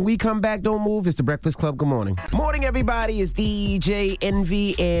Rawlings. When we come back, don't move. It's the Breakfast Club. Good morning. Morning, everybody. It's DJ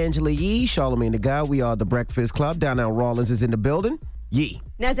Envy, Angela Yee, Charlamagne the Guy. We are the Breakfast Club. Donnell Rawlings is in the building. Yee.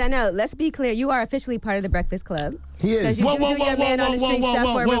 Now, Donnell, let's be clear. You are officially part of the Breakfast Club. He is. Whoa.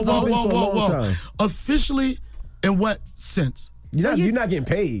 Officially, in what sense? You're not getting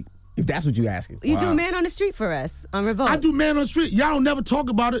paid, if that's what you're asking. You do Man on the Street for us on Revolt. I do Man on the Street. Y'all don't never talk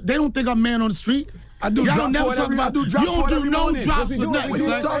about it. They don't think I'm Man on the Street. I do. Y'all drop don't never for it talk every- about. I do drop You don't for it do every no morning. drops What or you doing? nothing, What you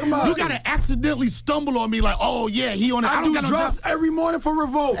son. talking about? You gotta accidentally stumble on me like, oh yeah, he on it. I don't do got no drops every morning for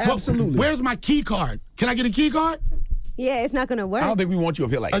Revolt. Absolutely. Where's my key card? Can I get a key card? Yeah, it's not going to work. I don't think we want you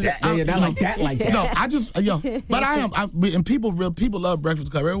up here like that. Yeah, not like that, like that. No, I just, but I am, and people love Breakfast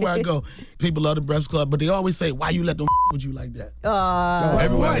Club. Everywhere I go, people love the Breakfast Club, but they always say, why you let them with you like that?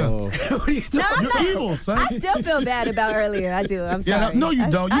 Everywhere I go. What are you talking I'm You're not- evil, son. I still feel bad about earlier. I do. I'm Yeah, sorry. no, you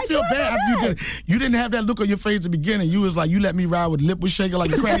don't. You I feel do bad after you did it. You didn't have that look on your face at the beginning. You was like, you let me ride with lip was shaking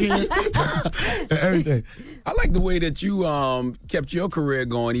like a crackhead. And everything. I like the way that you kept your career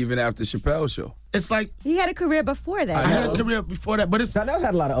going even after Chappelle's show. It's like He had a career before that. I had a career before that, but it's. Donnell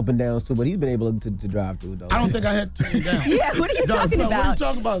had a lot of up and downs too, but he's been able to drive through it though. I don't think I had to turn it down. Yeah, what are you No, talking son, about? What are you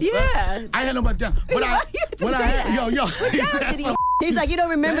talking about, son? Yeah. I had no but down. But Why you have to when I say had, that? yo, What job did he- He's like, you don't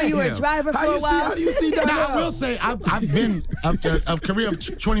remember you were a Damn. driver for How a you while? How do you see that? Now, I will say, I've been, after a career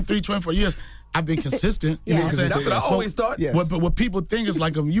of 23, 24 years, I've been consistent. You know what I'm saying? That's what I always thought. Yes. What people think is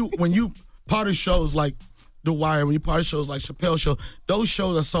like, when you part of shows like The Wire, when you part of shows like Chappelle Show, those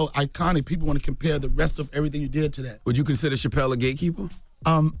shows are so iconic, people want to compare the rest of everything you did to that. Would you consider Chappelle a gatekeeper?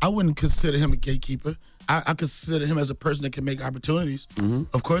 I wouldn't consider him a gatekeeper. I consider him as a person that can make opportunities.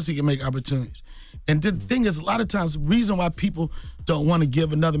 Of course he can make opportunities. And the thing is, a lot of times, the reason why people don't want to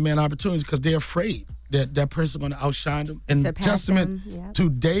give another man opportunities because they're afraid that that person's going to outshine them. And Surpass testament them, yeah. to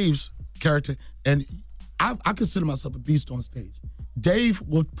Dave's character, and I consider myself a beast on stage. Dave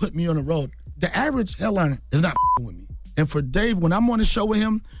will put me on the road. The average headliner is not with me. And for Dave, when I'm on the show with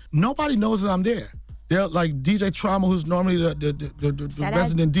him, nobody knows that I'm there. They're like DJ Trauma, who's normally the Shout out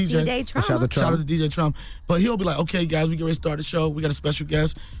resident DJ. DJ Trauma. Shout out to DJ Trauma. But he'll be like, okay, guys, we get ready to start the show. We got a special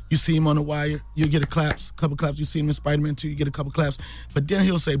guest. You see him on The Wire. You get a couple claps. You see him in Spider-Man 2. You get a couple claps. But then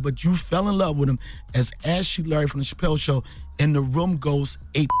he'll say, but you fell in love with him as Ashley Larry from the Chappelle Show, and the room goes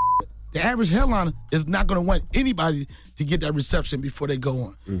ape. The average headliner is not going to want anybody to get that reception before they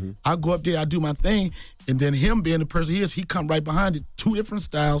go on. I go up there, I do my thing, and then him being the person he is, he come right behind it. Two different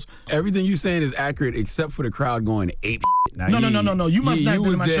styles. Everything you saying is accurate except for the crowd going ape. Now, No. You must not have been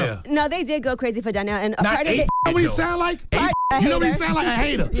was in my there. show. No, they did go crazy for Donnell. And a Not part of ape. it. You know what he sound like? A You know what he hater. sound like? A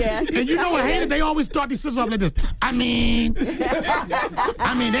hater. Yeah. And you know a hater, they always start these sentences off like this. I mean.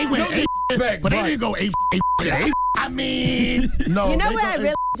 I mean, they went but they didn't go I mean, no. You know what I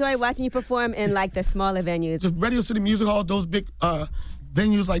really enjoy watching you perform in like the smaller venues? The Radio City Music Hall, those big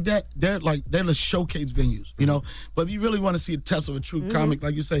venues like that, they're the showcase venues, you know. But if you really want to see a test of a true comic,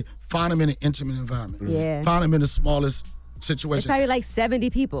 like you say, find them in an intimate environment. Yeah. Find them in the smallest situation. It's probably like 70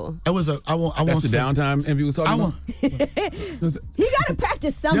 people. It was I won't That's the downtime Envy was talking about? You got to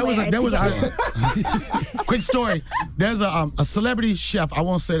practice somewhere. There was a quick story. There's a celebrity chef. I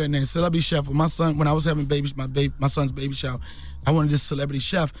won't say their name. Celebrity chef. When my son, when I was having my son's baby shower, I wanted this celebrity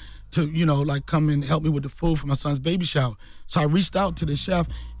chef to, you know, like come and help me with the food for my son's baby shower. So I reached out to the chef,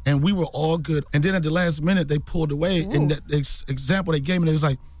 and we were all good. And then at the last minute, they pulled away. And that example they gave me, they was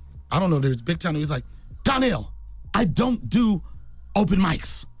like, I don't know, there was big time. He was like, Donnell, I don't do open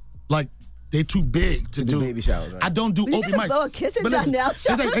mics. Like, they too big to do baby showers. Right? I don't do Did you open just mics. blow a kiss at But listen, Donnell? it's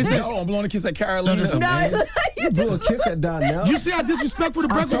like, I'm blowing a kiss at Carolina. No, You blew a kiss at Donnell. You see how disrespectful the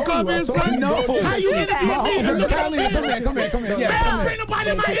Breakfast Club is, son? No. How you interview me? Carolina, come here. Yeah, Bring nobody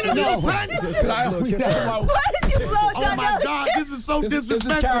in my interview, son. Why did you blow Oh my Donnell? God, this is so This is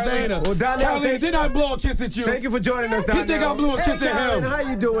disrespectful, Carolina. man. Well, Donnell, Carolina, did I blow a kiss at you? thank you for joining us, Donnell. He think I blew a kiss at Carolina, him. how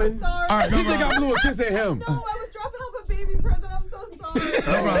you doing? All right, He think I blew a kiss at him. No, I was dropping off a baby present. I'm so sorry.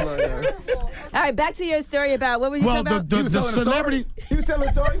 All right, back to your story about what were you Well, talking about? the celebrity. He was telling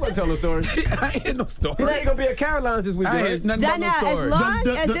a story? He wasn't telling a story. I ain't no story. He said he gonna be at Caroline's this weekend. I ain't nothing about no Donnell, as story. long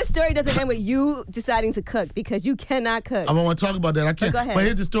The- as the- this story doesn't end with you deciding to cook, because you cannot cook. I don't want to talk about that. I can't. Go ahead. But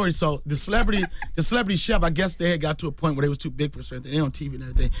here's the story. So the celebrity chef, I guess they had got to a point where they was too big for certain things. They on TV and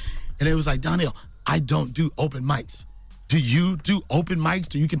everything. And it was like, Donnell, I don't do open mics. Do you do open mics?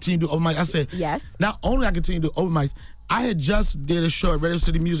 Do you continue to do open mics? I said, Yes. Not only I continue to do open mics, I had just did a show at Radio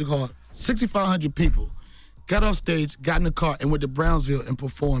City Music Hall, 6,500 people. Got off stage, got in the car, and went to Brownsville and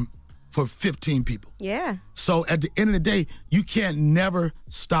performed for 15 people. Yeah. So at the end of the day, you can't never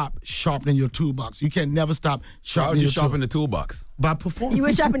stop sharpening your toolbox. You can't never stop How would sharpening you your sharpen toolbox. the toolbox? By performing. You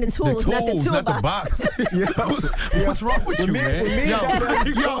were sharpening the tools, not the toolbox. not the box. What's wrong with you, man? Yo,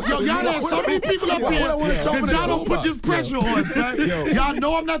 y'all have so many people up here that y'all don't put this pressure on, son. Y'all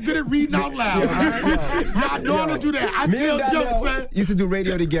know I'm not good at reading out loud. Y'all know I don't do that. I tell jokes, son. Used to do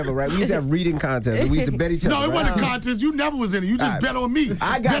radio together, right? We used to have reading contests. We used to bet each other. No, it wasn't a contest. You never was in it. You just bet on me.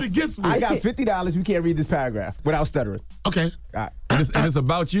 Bet against me. I got $50. You can't read this paragraph without stuttering. Okay. All right. And it's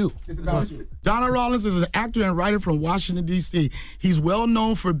about you. It's about you. Donald Rollins is an actor and writer from Washington, D.C. He's well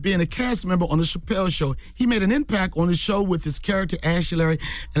known for being a cast member on The Chappelle Show. He made an impact on the show with his character, Ashley Larry,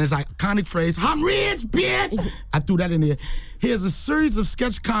 and his iconic phrase, "I'm rich, bitch." I threw that in there. He has a series of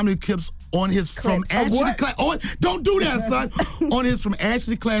sketch comedy clips on his From Ashley Classy. Don't do that, son. On his From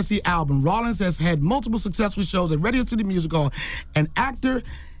Ashley Classy album. Rollins has had multiple successful shows at Radio City Music Hall. An actor.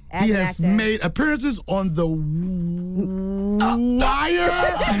 He has made appearances on The Wire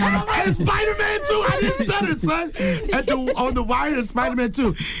and Spider-Man 2. I didn't stutter, son. On The Wire and Spider-Man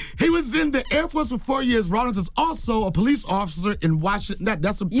 2. He was in the Air Force for 4 years. Rollins is also a police officer in Washington.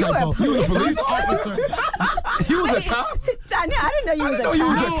 That's a typo. You were a police officer. He was a cop? I didn't know you was a cop.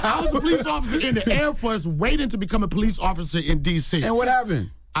 No, I was a police officer in the Air Force waiting to become a police officer in D.C. And what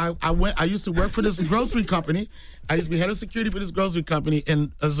happened? I used to work for this grocery company. I used to be head of security for this grocery company,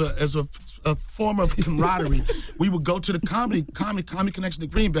 and as a form of camaraderie, we would go to the comedy connection at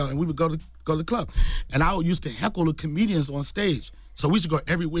Greenbelt, and we would go to the club. And I used to heckle the comedians on stage. So we used to go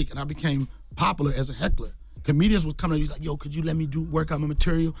every week, and I became popular as a heckler. Comedians would come and be like, "Yo, could you let me work out my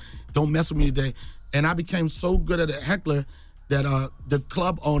material? Don't mess with me today." And I became so good at a heckler that the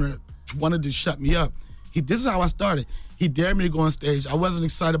club owner wanted to shut me up. This is how I started. He dared me to go on stage. I wasn't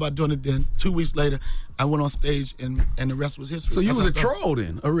excited about doing it then. 2 weeks later, I went on stage, and the rest was history. So you was a troll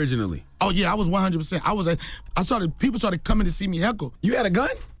then, originally? Oh, yeah, I was 100%. People started coming to see me heckle. You had a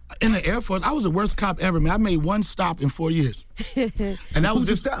gun? In the Air Force. I was the worst cop ever, man. I made one stop in 4 years. And that was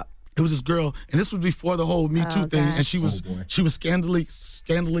this stop. It was this girl, and this was before the whole Me Too thing, and she was scantily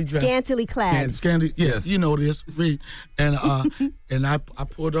dressed. Scantily clad. Yes, you know what it is. Read. And and I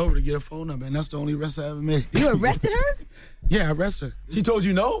pulled over to get her phone number, and that's the only arrest I ever made. You arrested her? Yeah, I arrested her. She told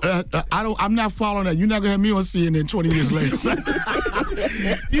you no? I'm not following that. You're not gonna have me on CNN 20 years later, son.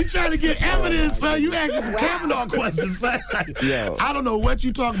 You trying to get evidence, son? You asking some Kavanaugh questions, son. I don't know what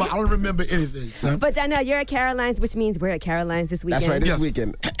you talking about. I don't remember anything, son. But Donnell, you're at Caroline's, which means we're at Caroline's this weekend. That's right, this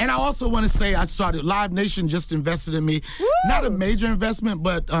weekend. And I also want to say I started Live Nation just invested in me. Woo! Not a major investment,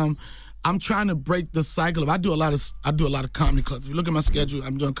 but I'm trying to break the cycle of I do a lot of comedy clubs. If you look at my schedule,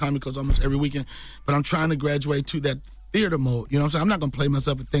 I'm doing comedy clubs almost every weekend. But I'm trying to graduate to that theater mode. You know what I'm saying? I'm not gonna play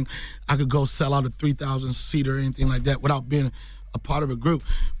myself and think I could go sell out a 3,000 seater or anything like that without being a part of a group.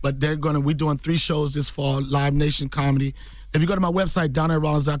 But we're doing 3 shows this fall, Live Nation Comedy. If you go to my website,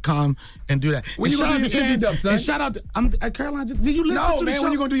 DonnellRollins.com, and do that. When And you shout gonna out do to your Indy- stand-up, son? And shout out to Caroline. Did you listen No, to the man, show?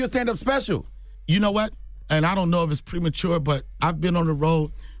 when you gonna do your stand-up special? You know what? And I don't know if it's premature, but I've been on the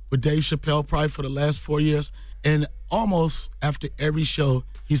road with Dave Chappelle probably for the last 4 years. And almost after every show,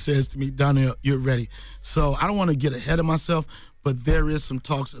 he says to me, Donnell, you're ready. So I don't want to get ahead of myself, but there is some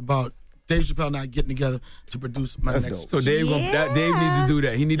talks about Dave Chappelle and I getting together to produce my next. So Dave, Dave need to do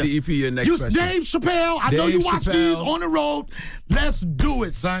that. He need to EP your next You, special. Dave Chappelle, I know Dave you watch Chappelle. these on the road. Let's do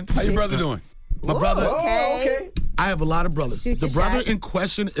it, son. How your brother doing? My brother. okay. I have a lot of brothers. Shoot The your brother shot. in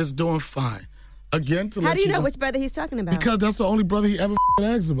question is doing fine. Again, to How let do you know know which brother he's talking about? because that's the only brother he ever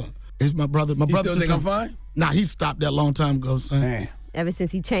asked about. He's my brother. My You brother. still think I'm fine? Nah, he stopped that long time ago, son. Ever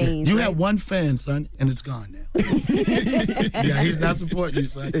since he changed. You right? have one fan, son, and it's gone now. Yeah, he's not supporting you,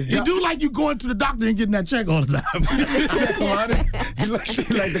 son. You do like you going to the doctor and getting that check all the time.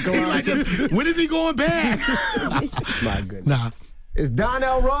 like the Kalani. When is he going back? My goodness. Nah. It's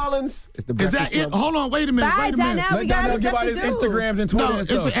Donnell Rollins. It's the Is Breakfast that it? Club. Hold on, wait a minute. Bye, wait a minute. Donnell. We got Donnell other give stuff out to his do. Instagrams and Twitter No, and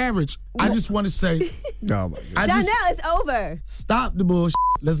it's stuff. an average. I just want to say, No, my I just Donnell, it's over. stop the bullshit.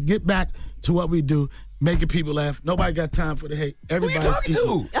 Let's get back to what we do. Making people laugh. Nobody got time for the hate. Everybody's talking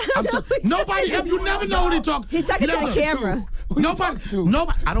equal. to? I'm nobody. You never know who they talk. He's talking to the camera. Nobody.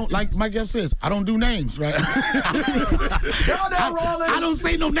 I don't like my guest says. I don't do names, right? Donnell Rollins. I don't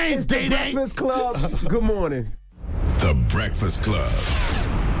say no names, It's the Day Day. Breakfast Club. Good morning. The Breakfast Club.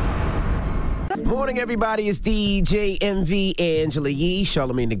 Morning, everybody. It's DJ MV, Angela Yee,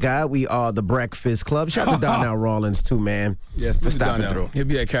 Charlamagne the God. We are the Breakfast Club. Shout out to Donnell Rollins, too, man. Yes, for Mr. stopping Donnell. through. He'll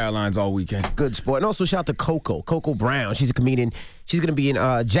be at Caroline's all weekend. Good sport. And also shout out to Coco Brown. She's a comedian. She's going to be in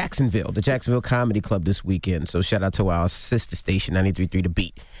Jacksonville, the Jacksonville Comedy Club this weekend. So shout out to our sister station, 93.3 The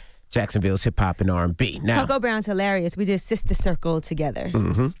Beat. Jacksonville's hip hop and R&B. Now, Coco Brown's hilarious. We did Sister Circle together.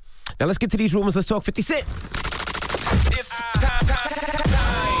 Now let's get to these rumors. Let's talk 50 Cent. It's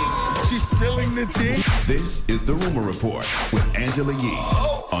time. She's spilling the tea. This is the Rumor Report with Angela Yee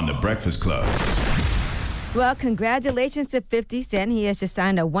on The Breakfast Club. Well, congratulations to 50 Cent. He has just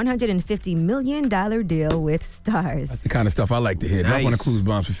signed a $150 million deal with Stars. That's the kind of stuff I like to hear. Drop Nice. on the cruise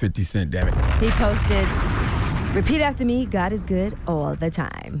bombs for 50 Cent, damn it. He posted, "Repeat after me, God is good all the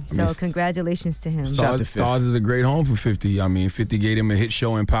time." So Miss- congratulations to him. Shout out to Stars is a great home for 50. I mean, 50 gave him a hit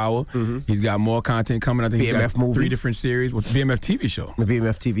show in Power. He's got more content coming. I think he's BMF got movie. 3 different series with the BMF TV show. The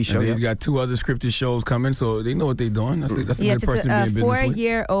BMF TV show. And then Yeah. he's got 2 other scripted shows coming, so they know what they're doing. That's a Yes, good person it's to a be in business with.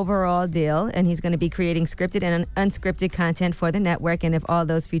 4-year overall deal, and he's going to be creating scripted and unscripted content for the network. And if all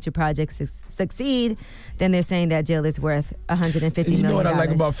those future projects succeed, then they're saying that deal is worth $150 And million. you know what I like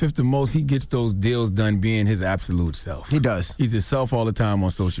about 50 most? He gets those deals done being his absolute self. He does. He's himself all the time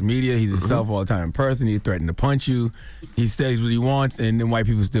on social media. He's himself all the time in person. He threatened to punch you. He says what he wants, and then white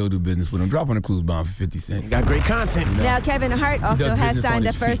people still do business with him. Drop on a clues bomb for 50 Cent. Got great content. Now, Kevin Hart also does has business on signed a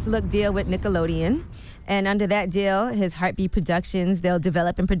his feet. first look deal with Nickelodeon. And under that deal, his Heartbeat Productions, they'll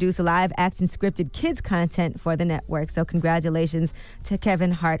develop and produce live action scripted kids content for the network. So congratulations to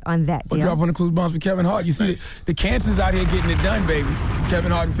Kevin Hart on that Well, deal. drop on the clues bombs for Kevin Hart. You see, the cancers out here getting it done, baby.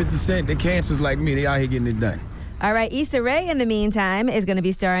 Kevin Hart and 50 Cent, the cancers like me, they out here getting it done. All right, Issa Rae, in the meantime, is going to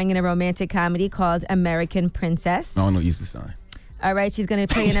be starring in a romantic comedy called American Princess. I don't know Easter sign. All right, she's going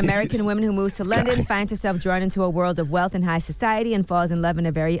to play an American woman who moves to London, finds herself drawn into a world of wealth and high society, and falls in love in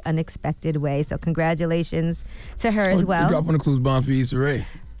a very unexpected way. So congratulations to her as well. Drop on the clues bombs for Issa Rae.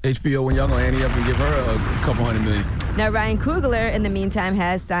 HBO, when y'all gonna ante up and give her a couple $100 million. Now, Ryan Coogler, in the meantime,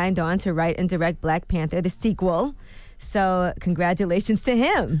 has signed on to write and direct Black Panther, the sequel. So congratulations to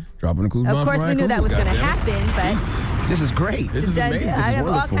him. Drop on the clues bombs Of for course, we Ryan knew that Coogler, was going to goddammit. happen, but This is great. This is done amazing. deal. This I is have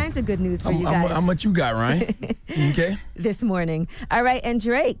all wonderful. kinds of good news for you guys How much you got, Ryan? Okay. this morning. All right, and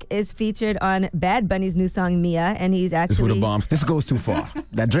Drake is featured on Bad Bunny's new song Mia, and he's This where actually the bomb. This goes too far.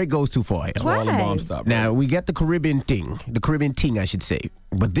 That Drake goes too far. Here. That's where all the Why? bombs stop, Now we get the Caribbean thing, I should say.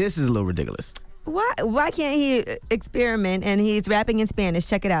 But this is a little ridiculous. Why can't he experiment? And he's rapping in Spanish.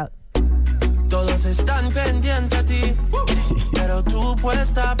 Check it out. Todos están pendientes a ti, pero tú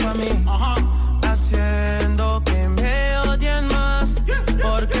puesta pa' mí, haciendo que me odien más,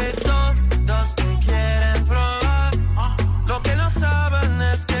 porque todos te quieren probar. Lo que no saben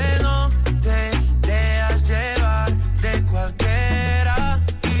es que no te dejas llevar de cualquiera,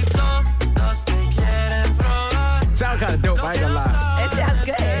 y todos te quieren probar. Sound kind of dope, I ain't gonna lie. It sounds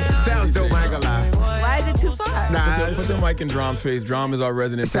good. Sounds dope, I ain't gonna lie. Why is it too far? Nah, Put the mic in Drum's face. Drum is our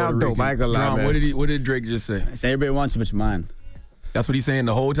resident It sound Puerto dope, Rican. I ain't gonna lie, Drum, man. what did Drake just say? I say everybody wants you, but you're mine. That's what he's saying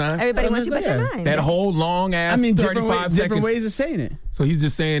the whole time? Everybody wants you but your mind. That whole long ass 35 seconds. Different ways of saying it. So he's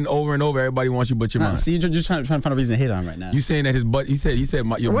just saying over and over, everybody wants you but your mind. See, you're just trying to find a reason to hate on him right now. You saying that his butt, he said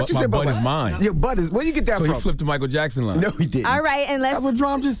my butt is mine. Your butt is, where you get that from? from? So he flipped the Michael Jackson line. No, he didn't. All right, and let's... That's what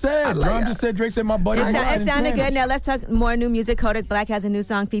Drum just said. Drum just said, Drake said my butt is mine. It sounded good. Now let's talk more new music. Kodak Black has a new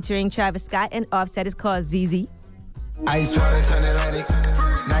song featuring Travis Scott and Offset. It's called ZZ. Ice water turn Atlantic.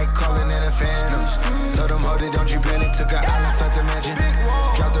 Night calling in a phantom. Told them, hold it, don't you panic. Took an island, left the mansion.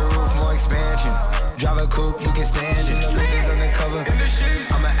 Drop the roof, more expansion. Drive a coupe, you can stand it. Bitches undercover.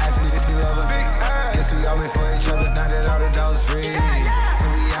 I'm an athlete, this new lover. Guess we all meant for each other. Now that all the dogs free. And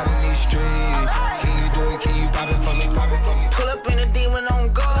we out in these streets. Can you do it? Can you pop it for me? Pull up in a demon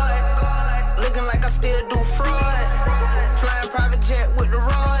on guard. Looking like I still do fraud. Flying private jet with the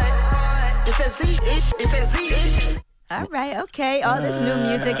rod. It's that Z-ish. It's that Z-ish. All right, okay. All this new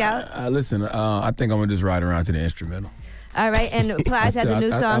music out. Listen, I think I'm going to just ride around to the instrumental. All right, and Plies has a new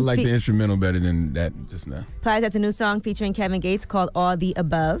song. I like the instrumental better than that just now. Plies has a new song featuring Kevin Gates called All the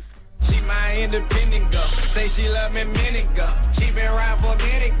Above. She my independent girl. Say she love me minute girl. She been around for a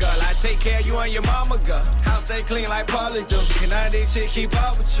minute girl. I take care of you and your mama girl. House stay clean like Polly do. Can I this shit keep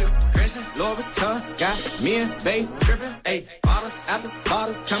up with you? Christian, Louis Vuitton, got me and Bae trippin'. Ayy, bottles after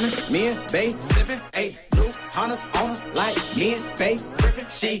bottles coming. Me and Bae sippin'. Ayy, blue hunters on her like me and Bae trippin'.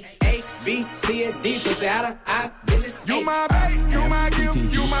 She A, B, C, and D. So stay out of our business. You my bae, you my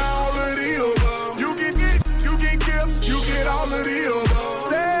gift, you my all of the above. You get this, you get gifts, you get all of the above.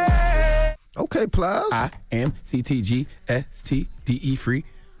 Stay. Okay, Plies. I am CTGSTDE free.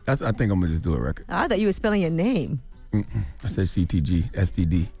 I think I'm going to just do a record. Oh, I thought you were spelling your name. I said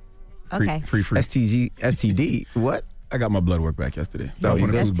CTGSTD. Okay. Free. STD. What? I got my blood work back yesterday. No, one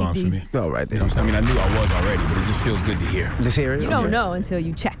of those bombs for me. No, right there. You know what I'm saying? I mean, I knew I was already, but it just feels good to hear. Just hear it? You don't know until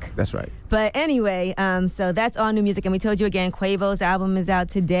you check. That's right. But anyway, so that's all new music. And we told you again, Quavo's album is out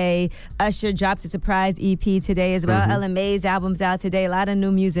today. Usher dropped a surprise EP today as well. Ella May's album's out today. A lot of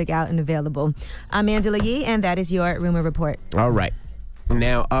new music out and available. I'm Angela Yee, and that is your Rumor Report. All right.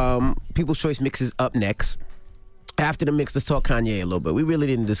 Now, People's Choice Mix is up next. After the mix, let's talk Kanye a little bit. We really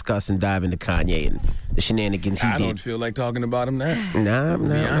didn't discuss and dive into Kanye and the shenanigans he did. I don't feel like talking about him now.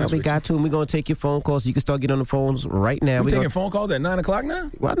 Nah, we got to. And we're going to take your phone calls so you can start getting on the phones right now. We're taking phone calls at 9 o'clock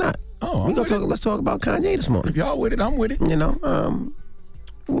now? Why not? Oh, let's talk about Kanye this morning. If y'all with it, I'm with it. You know,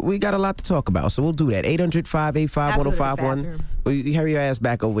 we got a lot to talk about, so we'll do that. 800-585-1051. Well, you hurry your ass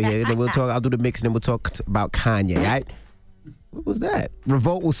back over here, and then we'll talk. I'll do the mix, and then we'll talk about Kanye, all right? What was that?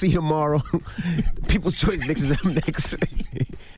 Revolt, we'll see you tomorrow. People's Choice mixes up next.